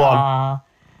are. Go on.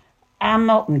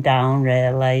 I'm up and down,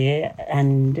 really.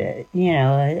 And,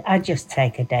 I just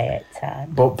take a day at a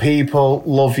time. But people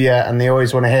love you and they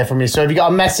always want to hear from you. So have you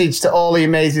got a message to all the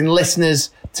amazing listeners,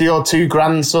 to your 2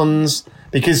 grandsons?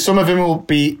 Because some of them will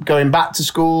be going back to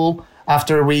school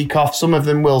after a week off. Some of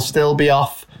them will still be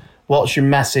off. What's your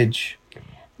message?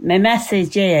 My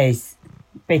message is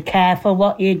be careful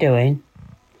what you're doing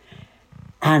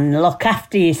and look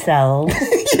after yourselves.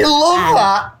 You love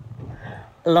that.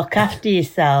 Look after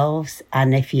yourselves,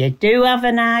 and if you do have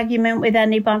an argument with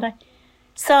anybody,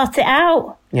 sort it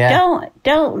out. Yeah.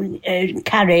 Don't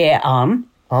carry it on.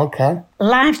 Okay.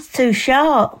 Life's too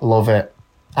short. Love it.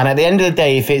 And at the end of the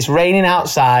day, if it's raining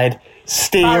outside,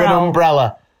 steer an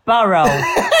umbrella. Borrow.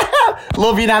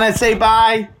 Love you, Nana. Say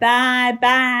bye.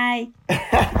 Bye.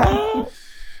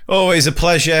 Always a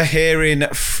pleasure hearing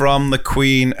from the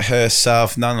Queen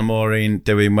herself, Nana Maureen,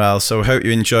 doing well. So I hope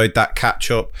you enjoyed that catch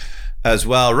up as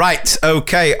well. Right,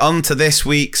 okay, on to this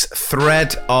week's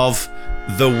thread of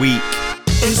the week.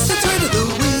 It's the thread of the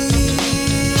week.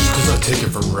 Just because I take it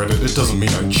from Reddit, it doesn't mean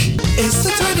I cheat. It's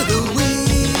the thread of the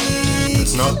week.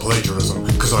 It's not plagiarism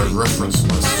because I referenced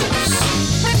my source.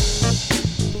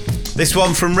 This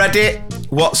one from Reddit.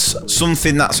 What's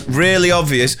something that's really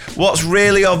obvious? What's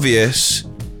really obvious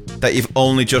that you've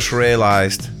only just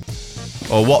realised?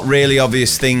 Or what really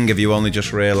obvious thing have you only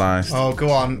just realised? Oh,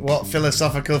 go on. What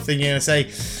philosophical thing are you going to say?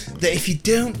 That if you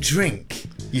don't drink,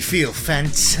 you feel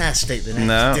fantastic the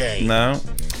next day. No.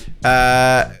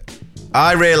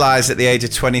 I realised at the age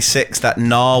of 26 that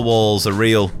narwhals are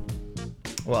real.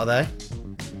 What are they?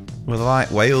 Well, they're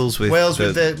like whales with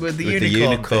the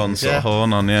unicorn sort of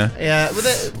horn on, yeah. Yeah,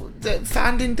 with the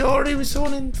Finding Dory. Was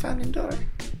someone in Finding Dory?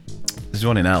 There's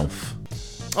one in Elf.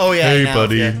 Oh, yeah. Hey, Elf,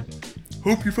 buddy. Yeah.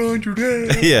 Hope you find your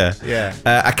dad. Yeah.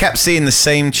 I kept seeing the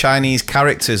same Chinese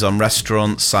characters on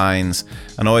restaurant signs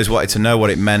and always wanted to know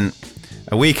what it meant.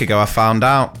 A week ago, I found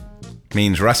out. It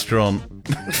means restaurant.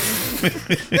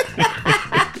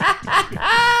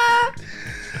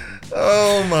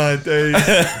 Oh, my days.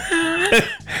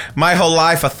 My whole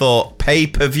life, I thought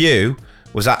pay-per-view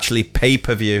was actually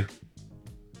pay-per-view.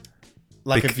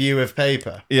 Like a view of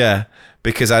paper? Yeah.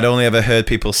 Because I'd only ever heard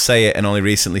people say it and only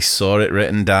recently saw it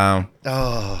written down.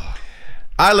 Oh.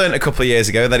 I learned a couple of years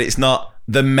ago that it's not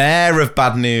the mayor of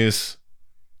bad news.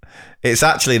 It's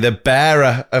actually the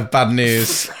bearer of bad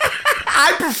news.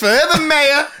 I prefer the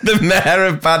mayor. The mayor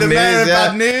of bad news. The mayor of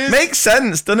bad news. Makes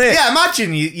sense, doesn't it? Yeah,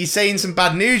 imagine you saying some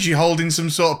bad news, you're holding some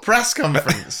sort of press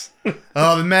conference.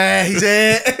 Oh, the mayor, he's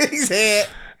here. He's here.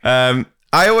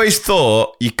 I always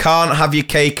thought you can't have your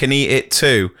cake and eat it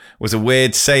too was a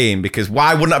weird saying because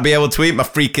why wouldn't I be able to eat my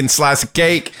freaking slice of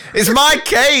cake? It's my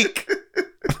cake!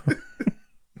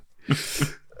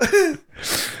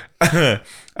 I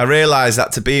realised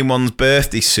that to be in one's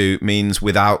birthday suit means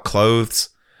without clothes.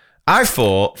 I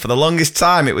thought for the longest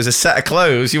time it was a set of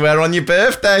clothes you wear on your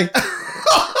birthday.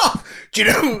 Do you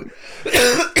know?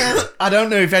 I don't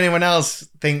know if anyone else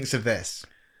thinks of this.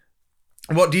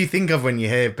 What do you think of when you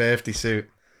hear birthday suit?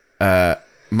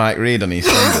 Mike Reid on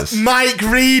EastEnders. Mike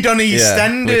Reid on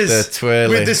EastEnders. With the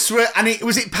twirly. With the and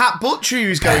was it Pat Butcher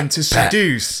who's going to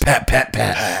seduce? Pat.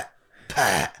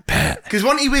 Because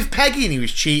wasn't he with Peggy and he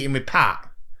was cheating with Pat?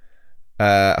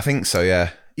 I think so,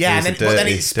 yeah. Yeah, and then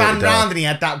he span round and he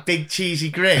had that big cheesy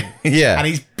grin. Yeah. And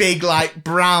his big, like,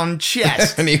 brown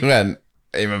chest. And he went,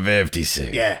 in my birthday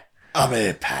suit. Yeah. I'm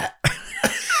here, Pat.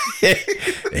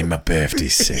 In my birthday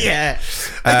suit. Yeah.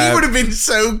 And he would have been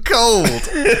so cold.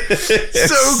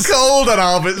 So cold on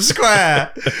Albert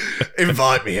Square.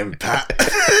 Invite me in, Pat.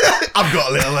 I've got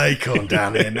a little acorn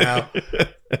down here now.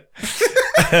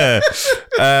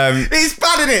 It's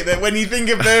bad, isn't it, that when you think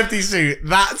of birthday suit,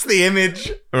 that's the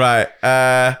image. Right.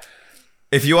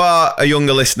 If you are a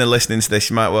younger listener listening to this,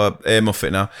 you might well earmuff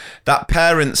it now. That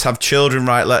parents have children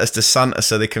write letters to Santa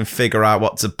so they can figure out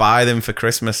what to buy them for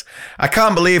Christmas. I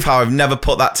can't believe how I've never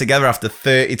put that together after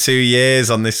 32 years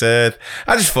on this earth.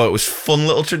 I just thought it was a fun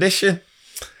little tradition.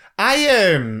 I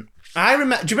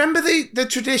remember. Do you remember the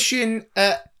tradition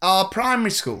at our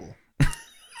primary school?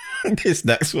 This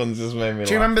next one's just made me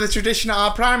Do you remember the tradition at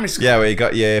our primary school? Yeah, where you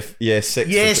got year six.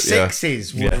 Year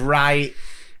sixes would write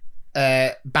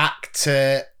back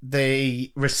to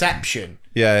the reception.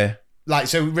 Yeah. Like,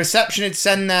 so reception would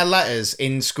send their letters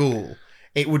in school.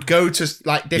 It would go to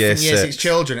like different year six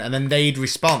children, and then they'd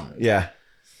respond. Yeah.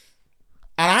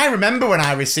 And I remember when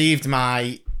I received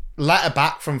my letter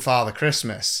back from Father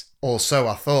Christmas, or so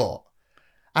I thought.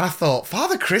 And I thought,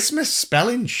 Father Christmas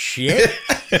spelling shit?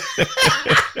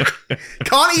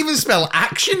 Can't even spell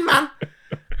action, man.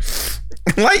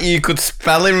 Like you could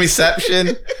spell in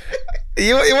reception. Do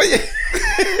you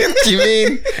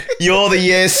mean you're the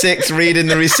year six reading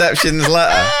the reception's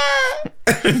letter?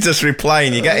 Just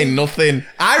replying, you're getting nothing.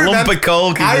 I remember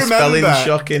the spelling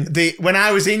shocking. When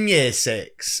I was in year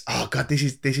six, oh God, this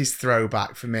is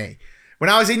throwback for me. When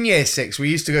I was in year six, we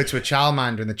used to go to a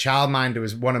childminder, and the childminder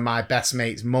was one of my best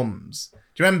mates' mums.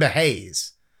 Do you remember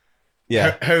Hayes?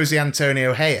 Yeah. Jose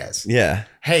Antonio Hayes. Yeah.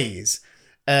 Hayes.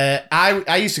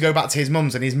 I used to go back to his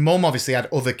mum's, and his mum obviously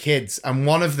had other kids, and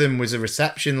one of them was a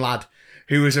reception lad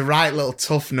who was a right little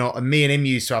tough nut, and me and him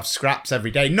used to have scraps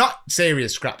every day. Not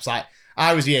serious scraps, like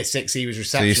I was year six, he was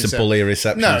reception. So you used to bully a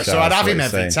reception. No, so I'd have him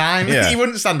every time. Yeah. He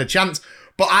wouldn't stand a chance.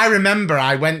 But I remember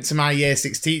I went to my year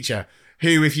six teacher,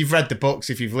 who, if you've read the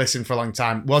books, if you've listened for a long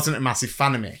time, wasn't a massive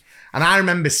fan of me. And I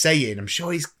remember saying, I'm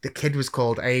sure the kid was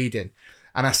called Aiden.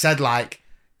 And I said, like,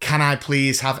 can I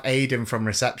please have Aiden from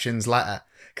reception's letter?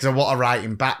 Because I want to write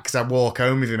him back, because I walk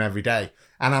home with him every day.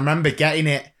 And I remember getting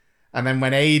it. And then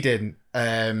when Aiden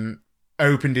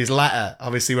opened his letter,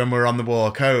 obviously when we were on the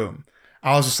walk home,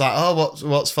 I was just like, oh,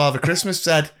 what's Father Christmas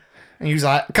said? And he was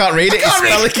like, I can't read it. Can't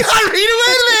read a word of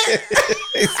it.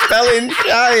 It's spelling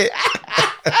shite.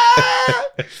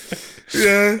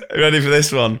 Yeah. Ready for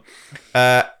this one?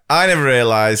 I never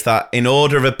realised that in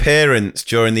order of appearance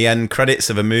during the end credits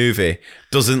of a movie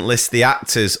doesn't list the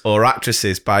actors or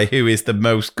actresses by who is the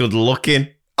most good looking.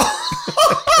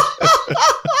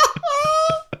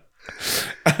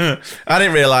 I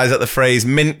didn't realise that the phrase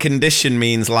mint condition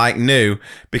means like new,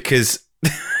 because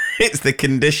it's the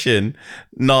condition,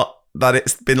 not that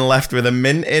it's been left with a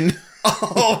mint in.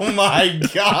 Oh my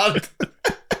God.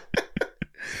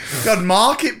 God,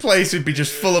 Marketplace would be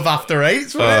just full of after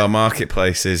eights, wouldn't it?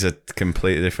 Marketplace is a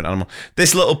completely different animal.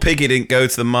 This little piggy didn't go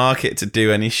to the market to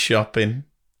do any shopping.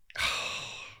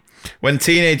 When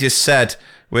teenagers said,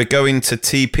 we're going to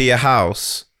TP a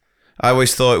house, I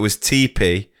always thought it was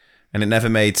TP, and it never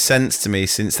made sense to me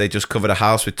since they just covered a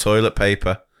house with toilet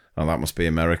paper. Oh, that must be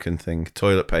an American thing.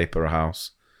 Toilet paper, a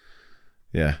house.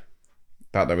 Yeah.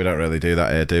 That we don't really do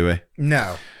that here, do we?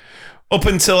 No. Up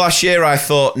until last year, I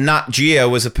thought Nat Geo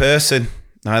was a person.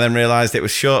 I then realised it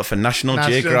was short for National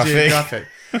Geographic.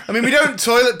 I mean, we don't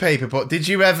toilet paper, but did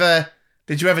you ever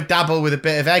dabble with a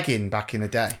bit of egging back in the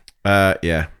day?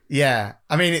 Yeah. Yeah.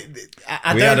 I mean,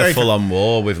 we had a full-on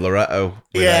war with Loretto.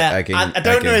 With egging, I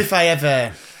don't know if I've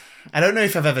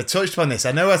ever touched upon this.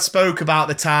 I know I spoke about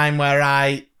the time where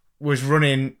I was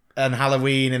running on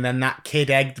Halloween, and then that kid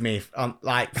egged me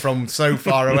from so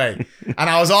far away, and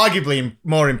I was arguably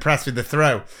more impressed with the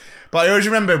throw. But I always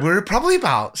remember we were probably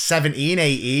about 17,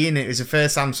 18. It was the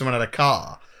first time someone had a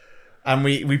car, and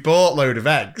we bought a load of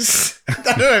eggs. I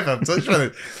don't know if I've touched on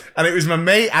it. And it was my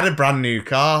mate had a brand new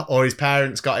car, or his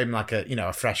parents got him like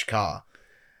a fresh car,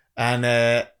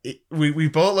 and we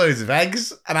bought loads of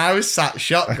eggs, and I was sat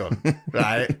shotgun,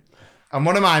 right, and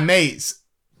one of my mates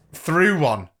threw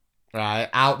one right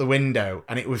out the window,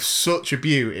 and it was such a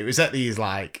beaut. It was at these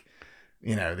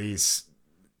these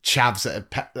chavs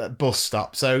at a bus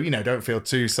stop, so don't feel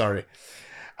too sorry.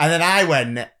 And then I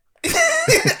went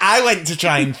to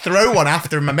try and throw one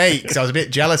after my mate, because I was a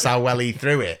bit jealous how well he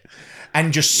threw it,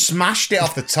 and just smashed it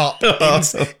off the top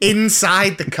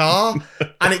inside the car,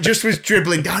 and it just was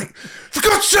dribbling down. For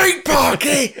God's sake,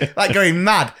 Parky! Like going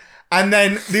mad. And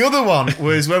then the other one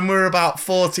was when we were about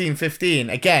 14, 15,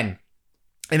 again,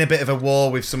 in a bit of a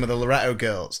war with some of the Loretto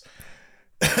girls.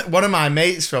 One of my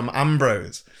mates from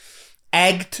Ambrose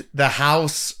egged the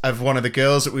house of one of the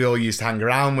girls that we all used to hang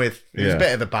around with. There was a Yeah.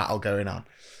 bit of a battle going on.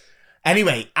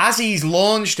 Anyway, as he's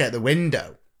launched at the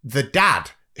window, the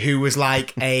dad, who was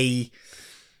like he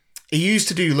used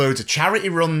to do loads of charity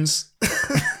runs,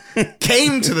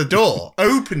 came to the door,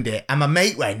 opened it, and my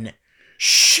mate went,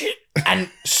 shit, and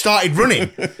started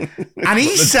running. And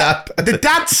the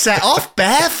dad set off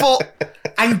barefoot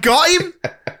and got him.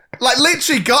 Like,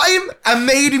 literally got him and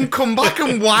made him come back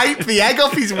and wipe the egg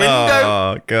off his window.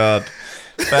 Oh, God.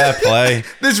 Fair play.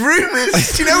 There's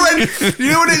rumours. Do you know when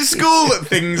at school that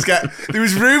things get... There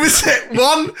was rumours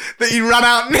that he ran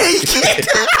out naked.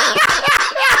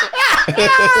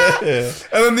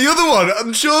 And then the other one,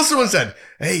 I'm sure someone said,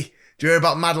 hey, do you hear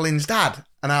about Madeline's dad?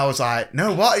 And I was like,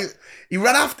 no, what? He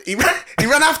ran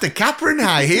after Kappa in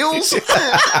high heels.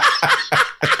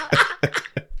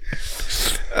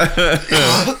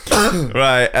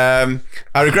 Right.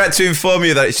 I regret to inform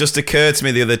you that it's just occurred to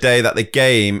me the other day that the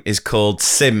game is called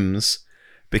Sims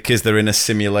because they're in a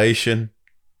simulation.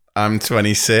 I'm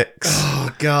 26.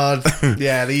 Oh, God.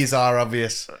 Yeah, these are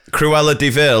obvious. Cruella de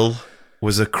Vil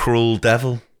was a cruel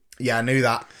devil. Yeah, I knew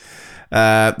that.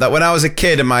 That when I was a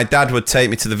kid and my dad would take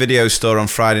me to the video store on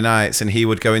Friday nights and he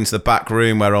would go into the back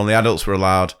room where only adults were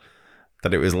allowed,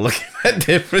 that it was looking at a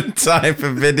different type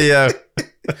of video.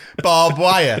 Barbed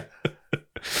wire.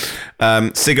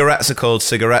 Cigarettes are called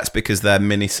cigarettes because they're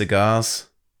mini cigars.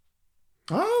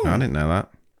 Oh. I didn't know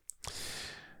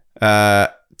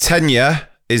that. Tenure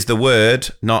is the word,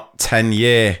 not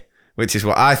 10-year, which is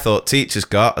what I thought teachers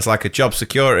got as like a job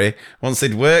security once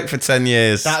they'd worked for 10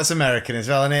 years. That's American as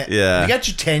well, isn't it? Yeah. You get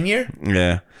your tenure.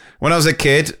 Yeah. When I was a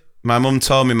kid, my mum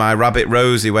told me my rabbit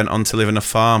Rosie went on to live on a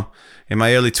farm. In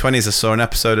my early 20s, I saw an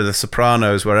episode of The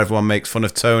Sopranos where everyone makes fun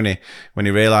of Tony when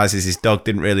he realises his dog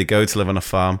didn't really go to live on a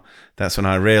farm. That's when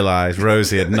I realised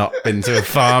Rosie had not been to a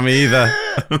farm either.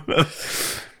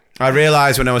 I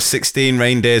realised when I was 16,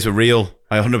 reindeers were real.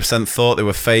 I 100% thought they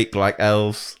were fake, like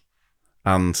elves.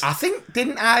 And I think,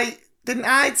 didn't I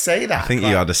say that? I think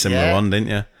you had a similar one, didn't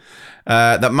you?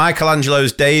 That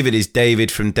Michelangelo's David is David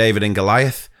from David and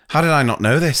Goliath. How did I not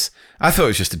know this? I thought it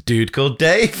was just a dude called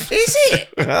Dave. Is it?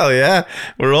 Well, yeah.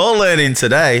 We're all learning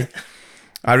today.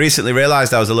 I recently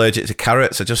realised I was allergic to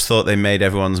carrots. I just thought they made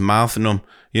everyone's mouth numb.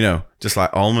 You know, just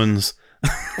like almonds.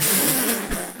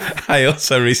 I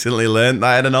also recently learned that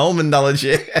I had an almond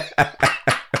allergy.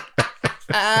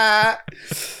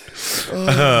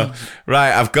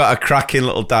 Right, I've got a cracking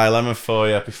little dilemma for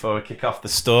you before we kick off the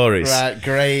stories. Right,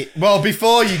 great. Well,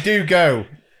 before you do go,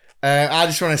 I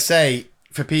just want to say,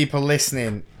 for people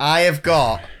listening, I've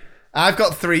got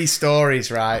 3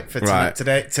 stories, right, for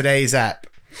today's ep.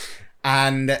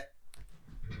 And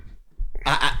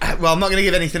I'm not going to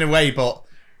give anything away, but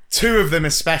 2 of them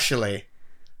especially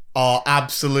are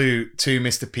absolute 2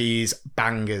 Mr. P's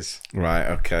bangers. Right,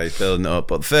 okay, building it up.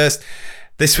 But first,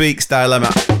 this week's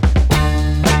dilemma.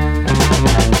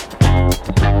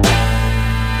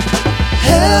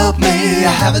 Help me,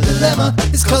 I have a dilemma.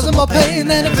 It's causing more pain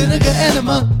than a vinegar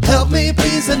enema. Help me,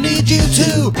 please, I need you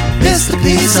to. Mr.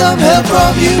 P, some help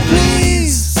from you,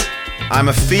 please. I'm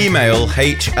a female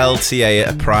HLTA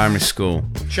at a primary school.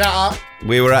 Shut up.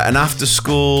 We were at an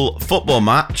after-school football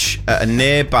match at a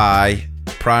nearby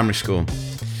primary school.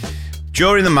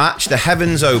 During the match, the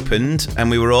heavens opened and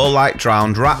we were all like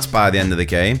drowned rats by the end of the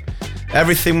game.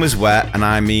 Everything was wet, and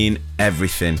I mean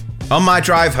everything. On my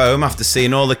drive home, after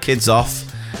seeing all the kids off,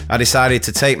 I decided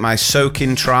to take my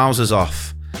soaking trousers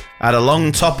off. I had a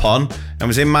long top on and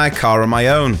was in my car on my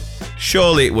own.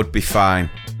 Surely it would be fine.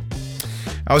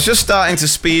 I was just starting to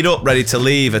speed up, ready to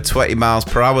leave a 20 miles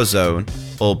per hour zone,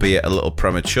 albeit a little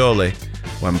prematurely,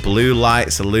 when blue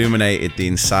lights illuminated the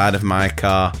inside of my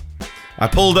car. I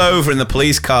pulled over and the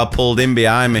police car pulled in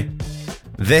behind me.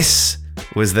 This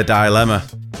was the dilemma.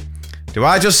 Do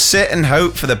I just sit and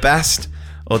hope for the best,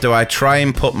 or do I try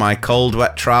and put my cold,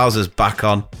 wet trousers back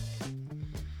on?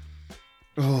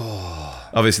 Oh.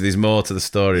 Obviously, there's more to the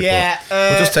story. Yeah,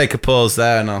 but we'll just take a pause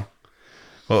there, and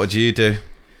what would you do?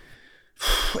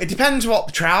 It depends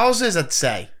what trousers, I'd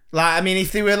say. Like, I mean,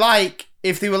 if they were like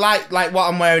what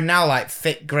I'm wearing now, like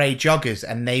thick grey joggers,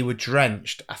 and they were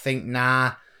drenched, I think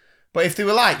nah. But if they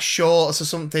were like shorts or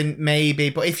something, maybe.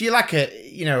 But if you're like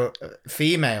a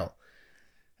female,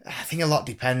 I think a lot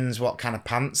depends what kind of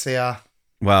pants they are.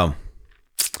 Well,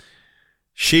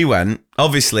 she went.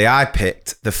 Obviously, I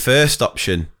picked the first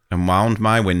option and wound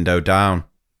my window down.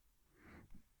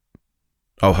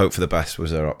 Oh, hope for the best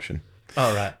was her option.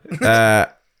 All right.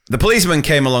 The policeman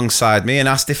came alongside me and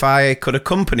asked if I could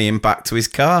accompany him back to his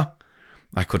car.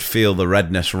 I could feel the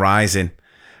redness rising.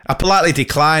 I politely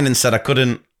declined and said I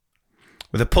couldn't.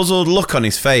 With a puzzled look on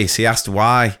his face, he asked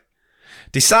why.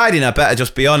 Deciding I better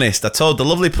just be honest, I told the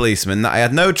lovely policeman that I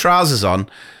had no trousers on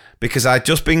because I'd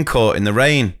just been caught in the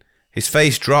rain. His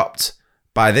face dropped.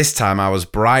 By this time, I was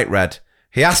bright red.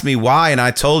 He asked me why, and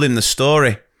I told him the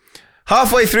story.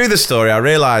 Halfway through the story, I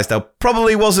realised it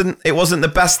wasn't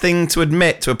the best thing to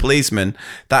admit to a policeman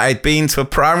that I'd been to a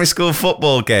primary school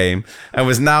football game and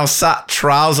was now sat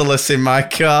trouserless in my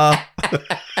car.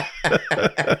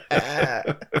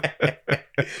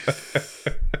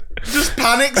 Just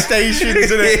panic stations,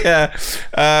 isn't it? Yeah.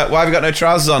 Why have you got no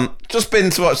trousers on? Just been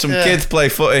to watch some kids play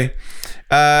footy.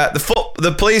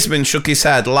 The policeman shook his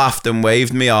head, laughed and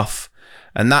waved me off.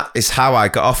 And that is how I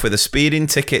got off with a speeding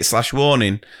ticket /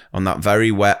 warning on that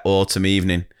very wet autumn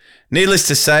evening. Needless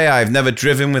to say, I've never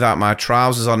driven without my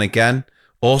trousers on again,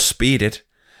 or speeded.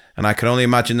 And I can only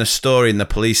imagine the story in the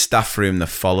police staff room the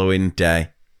following day.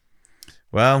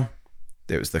 Well,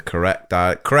 it was the correct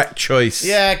choice.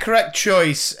 Yeah, correct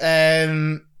choice. I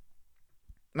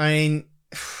mean,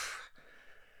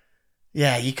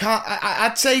 yeah, you can't.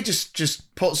 I'd say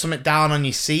just put something down on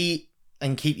your seat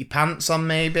and keep your pants on,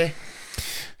 maybe.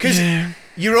 Because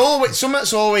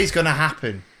something's always going to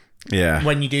happen. Yeah.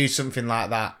 When you do something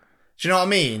like that. Do you know what I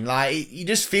mean? Like, you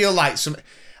just feel like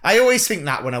I always think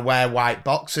that when I wear white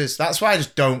boxers. That's why I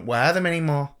just don't wear them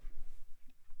anymore.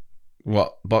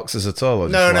 What, boxers at all? Or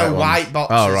just No, white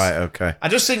boxers. Oh, right, okay. I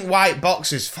just think white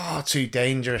boxers far too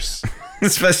dangerous.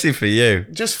 Especially for you.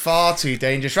 Just far too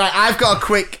dangerous. Right, I've got a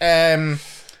quick... right,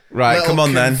 come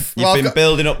on then. You've been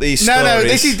building up these stories. No,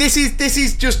 this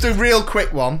is just a real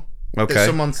quick one. Okay. That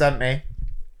someone sent me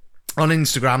on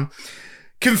Instagram.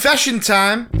 Confession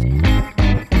time.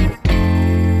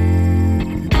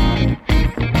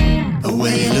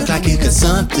 Well, you look like you got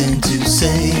something to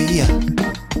say.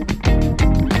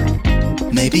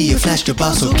 Maybe you flashed your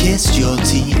boss or kissed your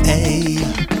TA.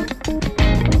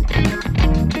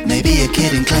 Maybe a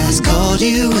kid in class called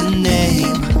you a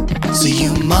name, so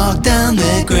you marked down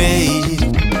their grade.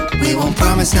 We won't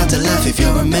promise not to laugh if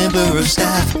you're a member of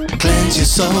staff. Cleanse your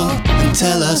soul and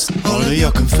tell us all of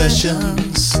your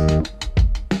confessions.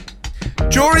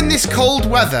 During this cold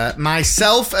weather,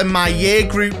 myself and my year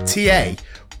group TA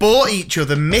bought each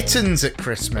other mittens at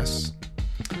Christmas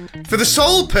for the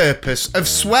sole purpose of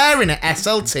swearing at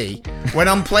SLT when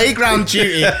on playground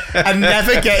duty and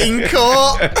never getting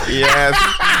caught. Yes.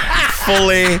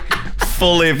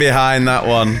 Fully behind that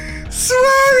one.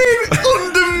 Swearing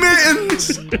under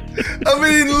mittens. I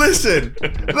mean, listen,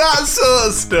 that sort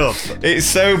of stuff. It's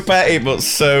so petty, but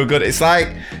so good. It's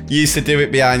like you used to do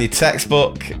it behind your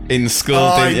textbook in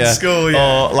school, didn't you? In school,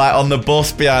 yeah. Or like on the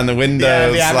bus behind the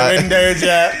windows. Yeah, behind the windows,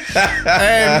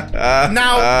 yeah.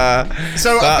 Now,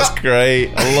 so that's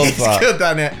great. I love that. It's good,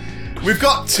 isn't it? We've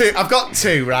got two. I've got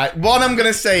two, right? One I'm going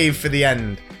to save for the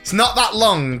end. It's not that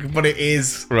long, but it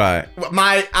is. Right.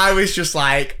 I was just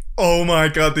like, oh my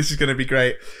God, this is going to be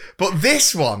great. But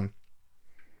this one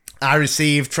I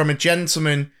received from a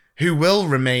gentleman who will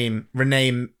remain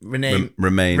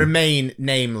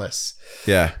nameless.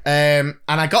 Yeah. And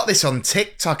I got this on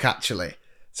TikTok, actually.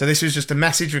 So this was just a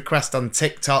message request on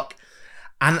TikTok.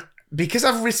 And because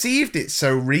I've received it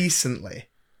so recently,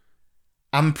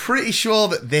 I'm pretty sure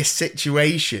that this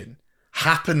situation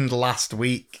happened last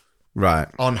week. Right.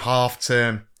 On half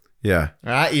term. Yeah.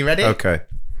 All right, you ready? Okay.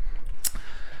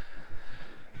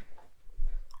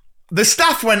 The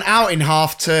staff went out in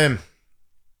half term.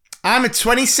 I'm a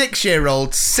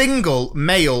 26-year-old single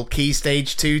male Key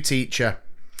Stage 2 teacher.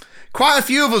 Quite a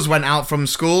few of us went out from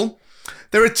school.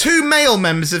 There are 2 male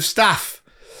members of staff,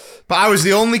 but I was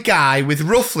the only guy with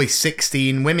roughly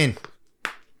 16 women.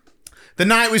 The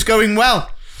night was going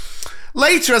well.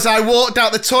 Later, as I walked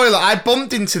out the toilet, I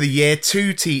bumped into the year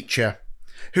 2 teacher,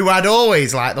 who I'd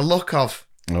always liked the look of.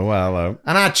 Oh, well, hello.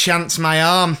 And I chanced my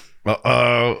arm.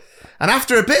 Uh-oh. And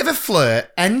after a bit of a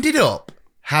flirt, ended up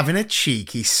having a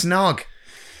cheeky snog.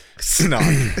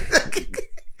 Snog.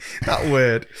 That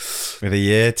word. With a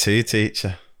year 2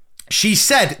 teacher. She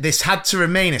said this had to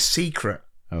remain a secret.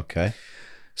 Okay.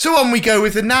 So on we go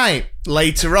with the night.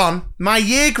 Later on, my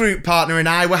year group partner and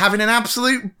I were having an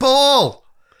absolute ball.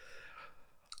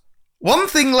 One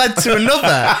thing led to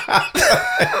another.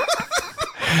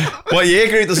 What year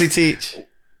group does he teach?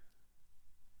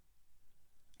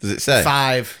 Does it say?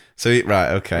 5. So,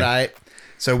 right, okay. Right.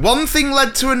 So one thing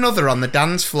led to another on the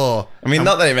dance floor. I mean,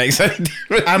 not that it makes any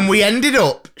difference. And we ended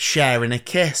up sharing a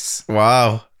kiss.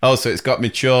 Wow. Oh, so it's got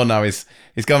mature now. He's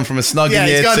gone from a snog in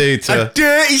year 2 to... a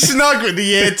dirty snog with the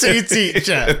year 2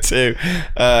 teacher. to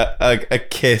a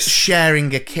kiss.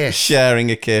 Sharing a kiss. Sharing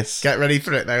a kiss. Get ready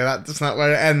for it, though. That's not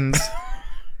where it ends.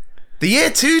 The year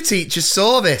 2 teacher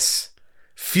saw this,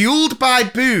 fueled by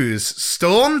booze,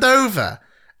 stormed over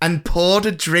and poured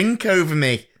a drink over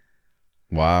me.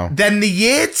 Wow. Then the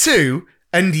year 2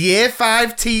 and year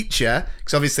 5 teacher,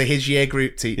 because obviously his year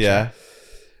group teacher,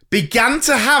 began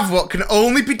to have what can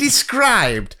only be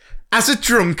described as a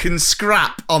drunken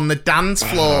scrap on the dance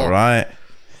floor. All right.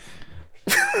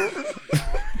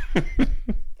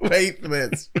 Wait for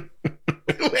this.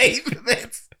 Wait for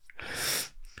this.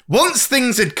 Once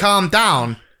things had calmed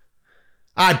down,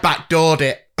 I backdoored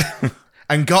it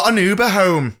and got an Uber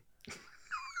home.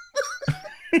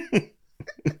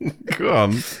 Go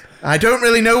on. I don't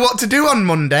really know what to do on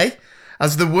Monday,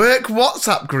 as the work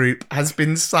WhatsApp group has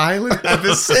been silent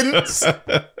ever since.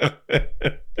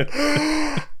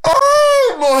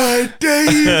 Oh my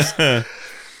days!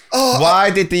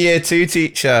 Why did the year 2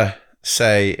 teacher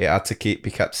say it had to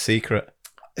be kept secret?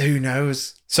 Who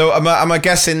knows? So am I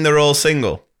guessing they're all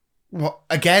single? What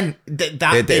again?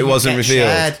 That It wasn't revealed.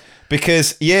 Shared.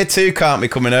 Because year 2 can't be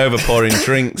coming over pouring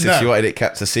drinks No. if you wanted it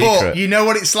kept a secret. But you know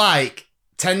what it's like?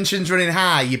 Tension's running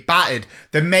high, you're battered.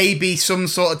 There may be some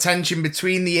sort of tension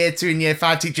between the year 2 and year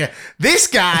 5 teacher. This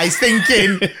guy's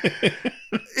thinking,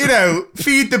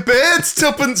 feed the birds,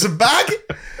 tuppence a bag.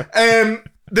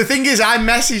 The thing is, I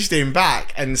messaged him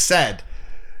back and said,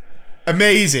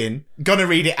 amazing, gonna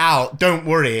read it out, don't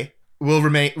worry, will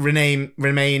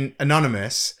remain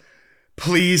anonymous.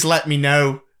 Please let me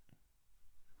know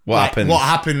what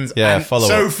happens. Yeah, and follow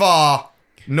so up. far,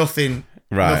 nothing.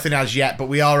 Right. Nothing as yet, but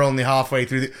we are only halfway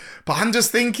through. But I'm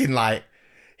just thinking,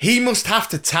 he must have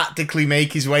to tactically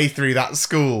make his way through that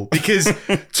school, because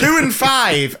 2 and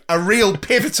 5 are real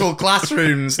pivotal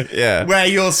classrooms. Yeah. Where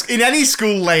you're in any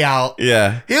school layout.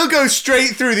 Yeah. He'll go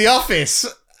straight through the office.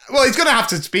 Well, he's going to have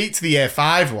to speak to the year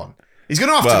 5 one. He's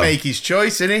going to have to make his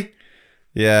choice, isn't he?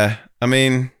 Yeah. I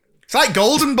mean, it's like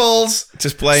golden balls.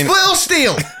 Just plain split or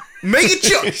steal. Make a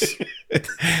choice.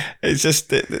 It's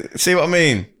just, see what I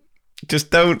mean?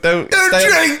 Just don't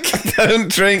drink. Don't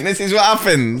drink. This is what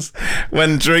happens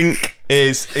when drink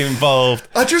is involved.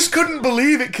 I just couldn't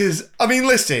believe it, because I mean,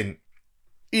 listen,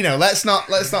 let's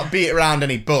not beat around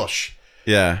any bush.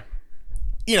 Yeah.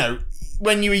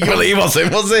 When you were young, Well, he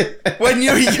wasn't, was he? when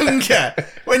you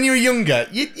were younger,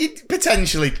 you'd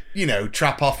potentially,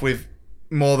 trap off with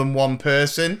more than one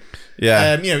person.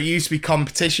 Yeah. It used to be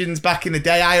competitions back in the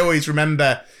day. I always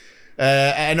remember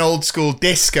an old school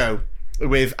disco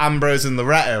with Ambrose and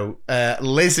Loretto,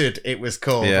 Lizard it was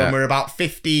called, when we were about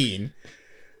 15.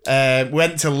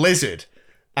 Went to Lizard,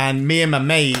 and me and my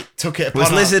mate took it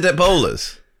upon Lizard at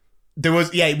Bowlers? There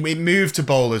was, it moved to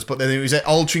Bowlers, but then it was at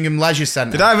Altrincham Leisure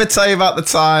Centre. Did I ever tell you about the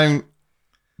time?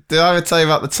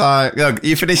 No,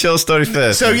 you finish your story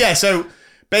first. So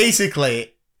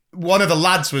basically, one of the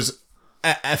lads was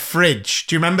a fridge.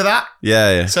 Do you remember that?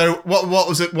 Yeah. So what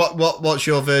was it? What's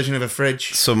your version of a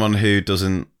fridge? Someone who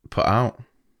doesn't put out.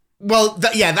 Well,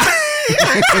 that was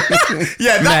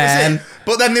it.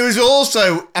 But then there was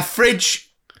also a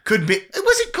fridge. Was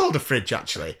it called a fridge,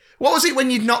 actually? What was it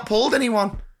when you'd not pulled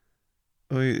anyone?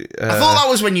 I thought that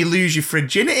was when you lose your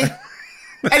virginity.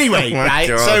 Anyway, right?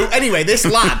 God. So anyway, this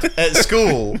lad at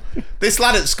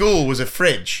school was a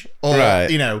fridge. Or,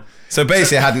 right. So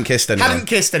basically hadn't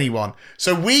kissed anyone.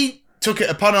 So we took it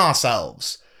upon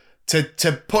ourselves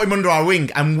to put him under our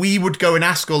wing, and we would go and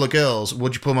ask all the girls,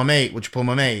 would you pull my mate? Would you pull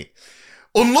my mate?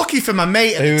 Unlucky for my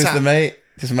mate at Who the was time. the mate?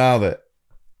 Just mouth it.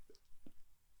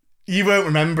 You won't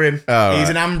remember him. Oh, He's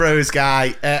right. an Ambrose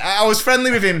guy. I was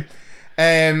friendly with him.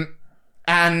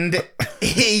 And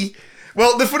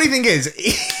the funny thing is,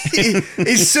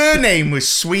 his surname was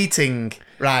Sweeting,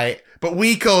 right? But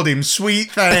we called him Sweet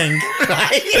Thing,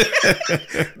 right?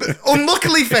 But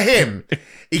unluckily for him,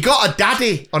 he got a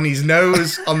daddy on his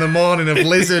nose on the morning of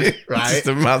Lizard, right? Just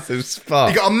a massive spot.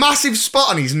 He got a massive spot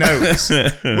on his nose,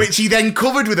 which he then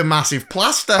covered with a massive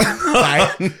plaster,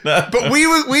 right? No. But we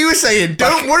were saying,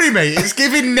 don't worry, mate, it's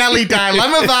giving Nelly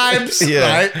Dilemma vibes,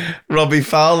 right? Robbie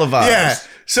Fowler vibes. Yeah.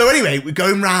 So anyway, we're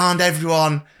going round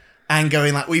everyone and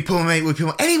going like, we pull my mate, we pull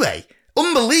my... Anyway,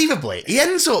 unbelievably, he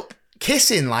ends up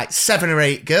kissing like 7 or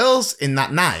 8 girls in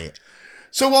that night.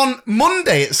 So on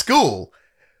Monday at school,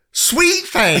 Sweet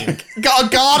Thing got a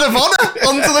guard of honour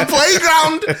onto the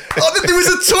playground. There was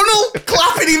a tunnel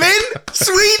clapping him in.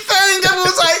 Sweet Thing. Everyone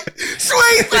was like,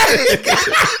 Sweet Thing.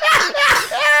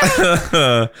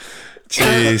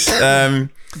 Jeez.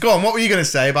 Go on, what were you going to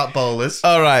say about bowlers?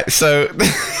 All right, so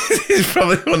this is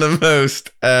probably one of the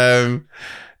most...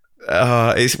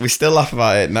 we still laugh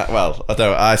about it. Well,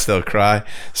 I still cry.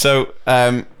 So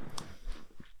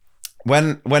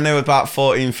when they were about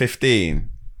 14, 15...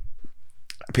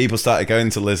 people started going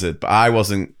to Lizard, but I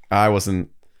wasn't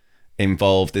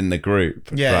involved in the group.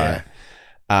 Yeah, right.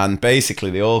 And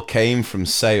basically, they all came from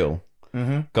Sale,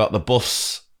 got the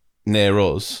bus near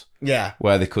us, Yeah.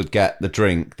 where they could get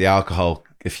the alcohol,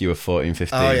 if you were 14,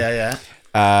 15. Oh, yeah.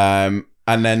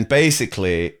 And then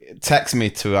basically text me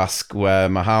to ask where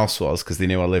my house was because they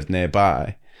knew I lived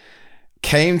nearby.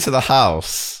 Came to the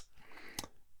house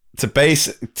to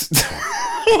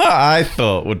what I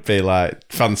thought would be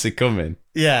like fancy coming.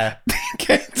 Yeah.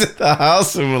 Came to the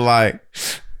house and were like,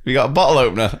 "We got a bottle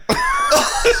opener."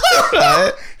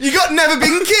 Right? You got never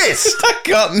been kissed. I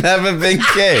got never been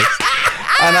kissed.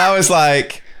 And I was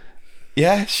like,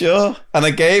 "Yeah, sure." And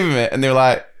I gave him it and they were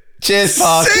like, "Cheers,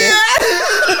 Parky."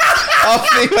 Off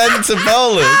we went to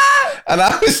bowling, and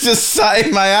I was just sat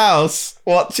in my house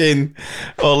watching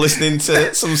or listening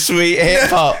to some sweet hip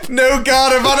hop. No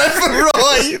guard of honor for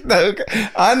Roy. No,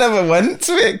 I never went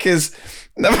to it because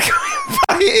never got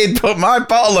invited. But my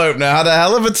bottle opener had a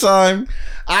hell of a time.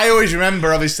 I always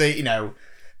remember, obviously, you know,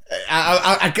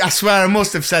 I swear I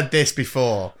must have said this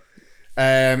before,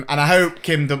 and I hope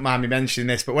Kim don't mind me mentioning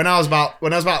this. But when I was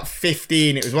about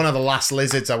 15, it was one of the last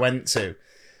Lizards I went to.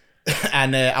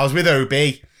 And I was with OB,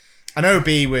 and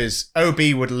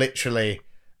OB would literally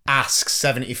ask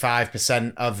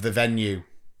 75% of the venue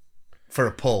for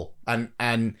a pull,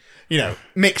 and you know,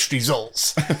 mixed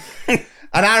results. And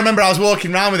I remember I was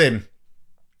walking around with him,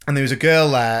 and there was a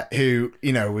girl there who,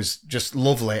 you know, was just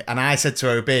lovely, and I said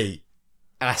to OB,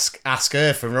 ask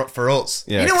her for us.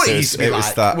 Yeah, you know what it used to be was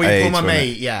like? that We age, pull my wasn't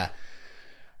mate, it? yeah.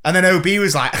 And then OB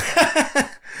was like,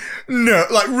 no,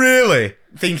 like really?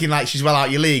 Thinking like she's well out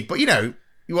your league. But you know,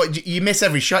 you miss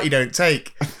every shot you don't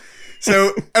take.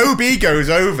 So OB goes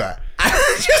over.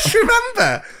 I just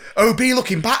remember OB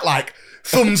looking back like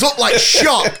thumbs up, like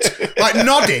shocked, like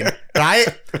nodding, right?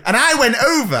 And I went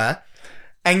over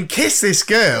and kissed this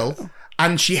girl,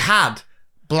 and she had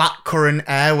Blackcurrant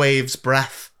Airwaves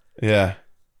breath. Yeah.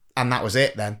 And that was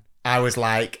it then. I was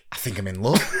like, I think I'm in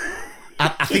love.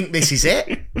 I think this is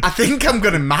it. I think I'm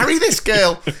going to marry this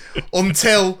girl.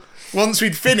 Until once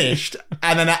we'd finished,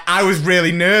 and then I was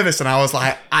really nervous, and I was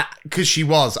like, because she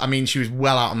was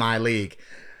well out of my league.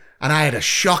 And I had a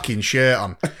shocking shirt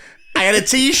on. I had a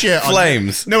t-shirt on.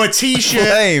 Flames? No, a t-shirt.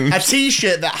 Flames? A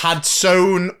t-shirt that had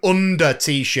sewn under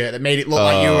t-shirt that made it look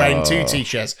like you were wearing two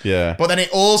t-shirts. Yeah. But then it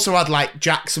also had like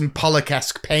Jackson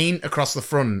Pollock-esque paint across the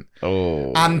front.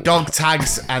 Oh. And dog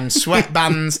tags and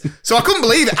sweatbands. So I couldn't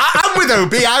believe it. I'm with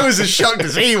OB. I was as shocked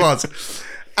as he was.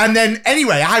 And then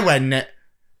anyway, I went,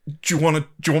 do you want a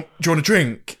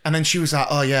drink? And then she was like,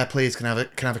 oh yeah, please, can I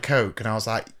have a Coke? And I was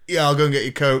like, yeah, I'll go and get you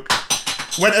a Coke.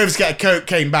 Went over to get a Coke,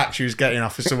 came back, she was getting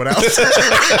off for someone else.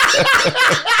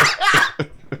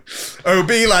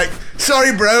 OB like,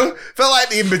 sorry bro, felt like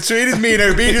the in-between is me and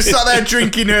OB just sat there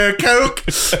drinking her Coke.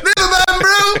 Never mind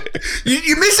bro,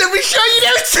 you miss every shot you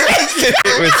don't take.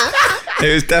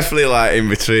 It was definitely like in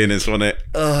between us, wasn't it?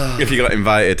 If you got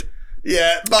invited.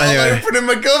 Yeah, bottle opener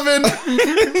McGovern.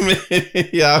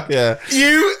 yeah.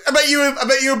 I bet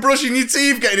you were brushing your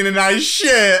teeth, getting in a nice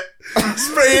shirt,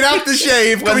 spraying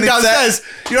aftershave, coming downstairs.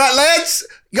 You're like, lads,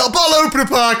 you got a bottle opener,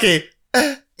 Parky?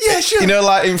 Yeah, sure. You know,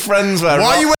 like in Friends where...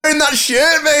 Why are you wearing that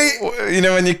shirt, mate? You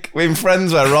know, when in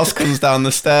Friends where Ross comes down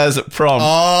the stairs at prom.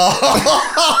 Oh.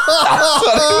 That's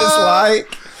what it was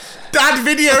like. Dad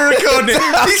video recording.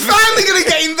 He's finally going to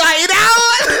get invited out.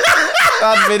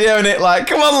 Dad videoing it like,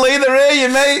 come on, Lee, they're here,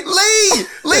 you mate. Lee,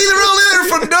 they're all in the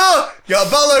front door. You got a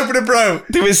bottle opener, bro.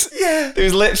 There was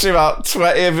literally about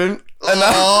 20 of them. And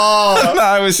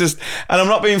I was just... And I'm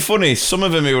not being funny. Some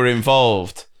of them who were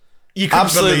involved... You couldn't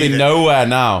absolutely believe it. nowhere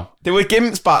now. They were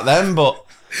gimps back then, but...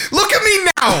 Look at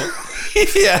me now.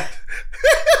 Yeah.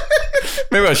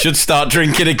 Maybe I should start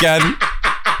drinking again.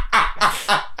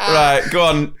 Right, go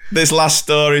on. This last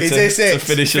story to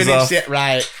finish us off. It.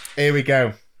 Right, here we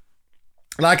go.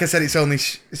 Like I said, it's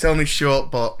only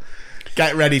short, but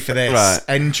get ready for this. Right.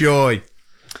 Enjoy.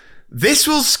 This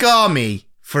will scar me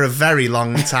for a very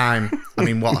long time. I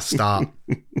mean, what a start.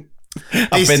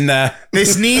 I've been there.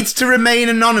 This needs to remain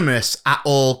anonymous at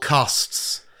all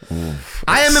costs.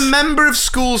 I am a member of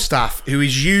school staff who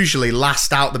is usually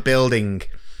last out the building.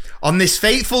 On this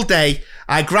fateful day,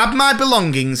 I grabbed my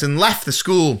belongings and left the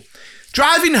school.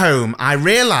 Driving home, I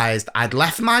realised I'd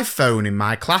left my phone in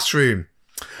my classroom.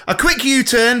 A quick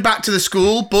U-turn back to the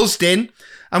school, buzzed in,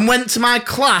 and went to my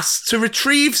class to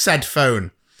retrieve said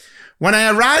phone. When I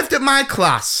arrived at my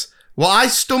class, what I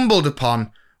stumbled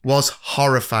upon was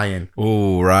horrifying.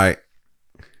 Oh, right.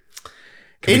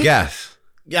 Can we guess?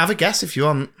 Yeah, have a guess if you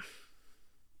want.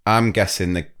 I'm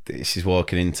guessing that she's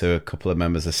walking into a couple of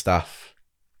members of staff.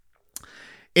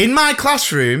 In my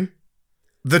classroom,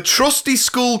 the trusty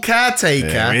school caretaker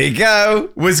there we go.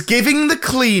 was giving the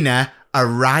cleaner a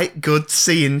right good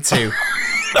seeing to.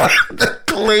 The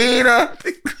cleaner.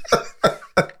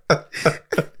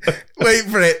 Wait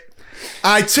for it.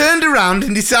 I turned around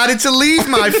and decided to leave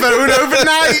my phone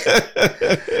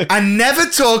overnight and never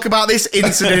talk about this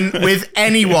incident with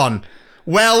anyone.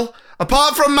 Well,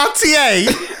 apart from my TA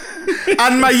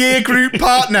and my year group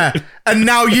partner, and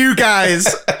now you guys.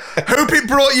 Hope it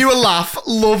brought you a laugh.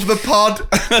 Love the pod.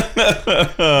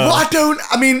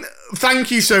 Thank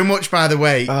you so much, by the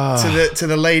way, to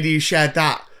the lady who shared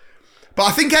that. But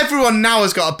I think everyone now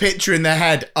has got a picture in their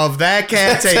head of their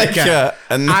caretaker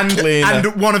and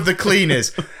one of the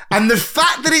cleaners. And the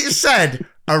fact that it said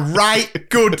a right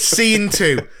good seeing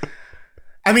to.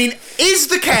 I mean, is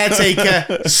the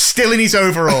caretaker still in his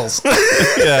overalls?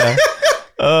 Yeah.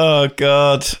 Oh,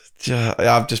 God.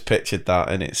 I've just pictured that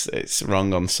and it's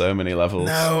wrong on so many levels.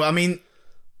 No, I mean,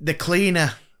 the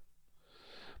cleaner.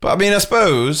 But I mean, I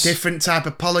suppose... different type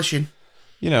of polishing.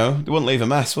 You know, they wouldn't leave a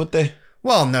mess, would they?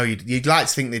 Well, no, you'd like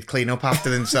to think they'd clean up after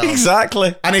themselves.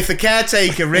 Exactly. And if the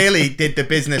caretaker really did the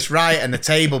business right and the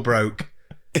table broke,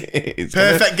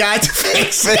 perfect guy to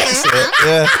fix it.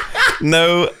 Yeah.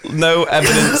 No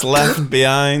evidence left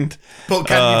behind. But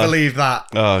can you believe that?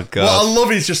 Oh, God. What I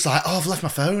love is just like, I've left my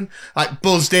phone. Like,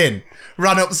 buzzed in,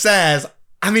 ran upstairs.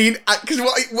 I mean, because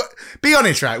be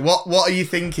honest, right? What are you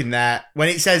thinking there when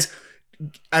it says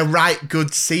a right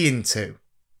good seeing to?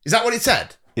 Is that what it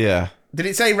said? Yeah. Did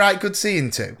it say right good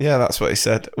seeing to? Yeah, that's what he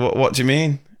said. What do you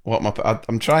mean?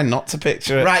 I'm trying not to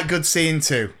picture it. Right good seeing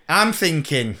to. I'm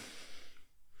thinking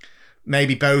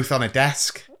maybe both on a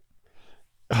desk.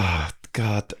 Oh,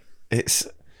 God.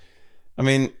 I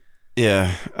mean,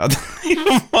 yeah. I don't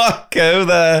even want to go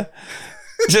there.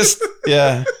 Just,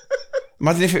 yeah.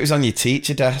 Imagine if it was on your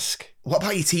teacher desk. What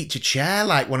about your teacher chair?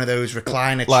 Like one of those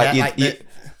recliner chairs?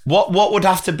 What would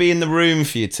have to be in the room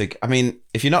for you to... I mean,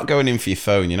 if you're not going in for your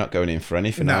phone, you're not going in for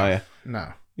anything, are you?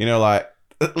 No. You know, like,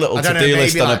 a little to-do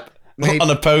list on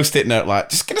a Post-it note, like,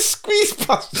 just going to squeeze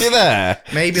past you there.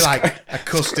 Maybe just like a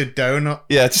custard donut.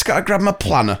 Yeah, just got to grab my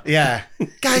planner. Yeah.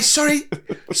 Guys, sorry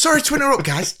to interrupt,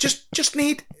 guys. Just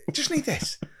need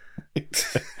this.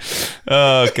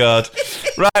 Oh, God.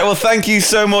 Right, well, thank you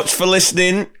so much for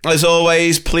listening. As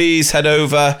always, please head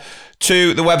over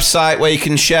to the website where you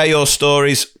can share your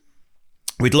stories.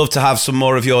 We'd love to have some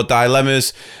more of your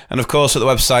dilemmas. And of course, at the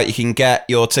website, you can get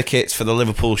your tickets for the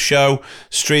Liverpool show,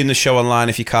 stream the show online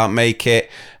if you can't make it.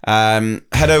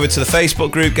 Head over to the Facebook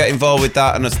group, get involved with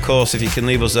that. And of course, if you can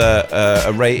leave us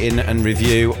a rating and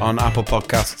review on Apple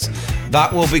Podcasts,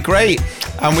 that will be great.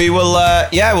 And we will,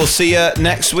 we'll see you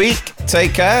next week.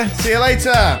 Take care. See you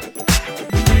later.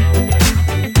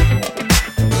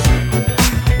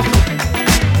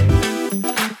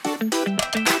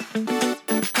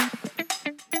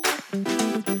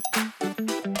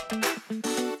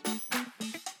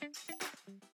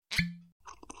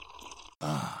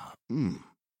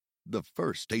 The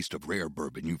first taste of rare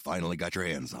bourbon you finally got your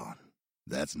hands on.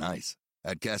 That's nice.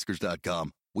 At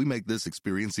Caskers.com, we make this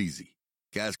experience easy.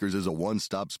 Caskers is a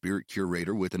one-stop spirit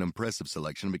curator with an impressive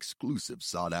selection of exclusive,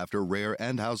 sought-after, rare,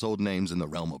 and household names in the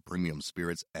realm of premium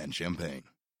spirits and champagne.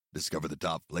 Discover the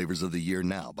top flavors of the year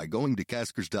now by going to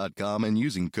Caskers.com and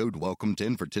using code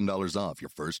WELCOME10 for $10 off your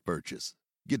first purchase.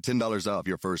 Get $10 off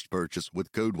your first purchase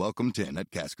with code WELCOME10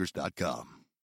 at Caskers.com.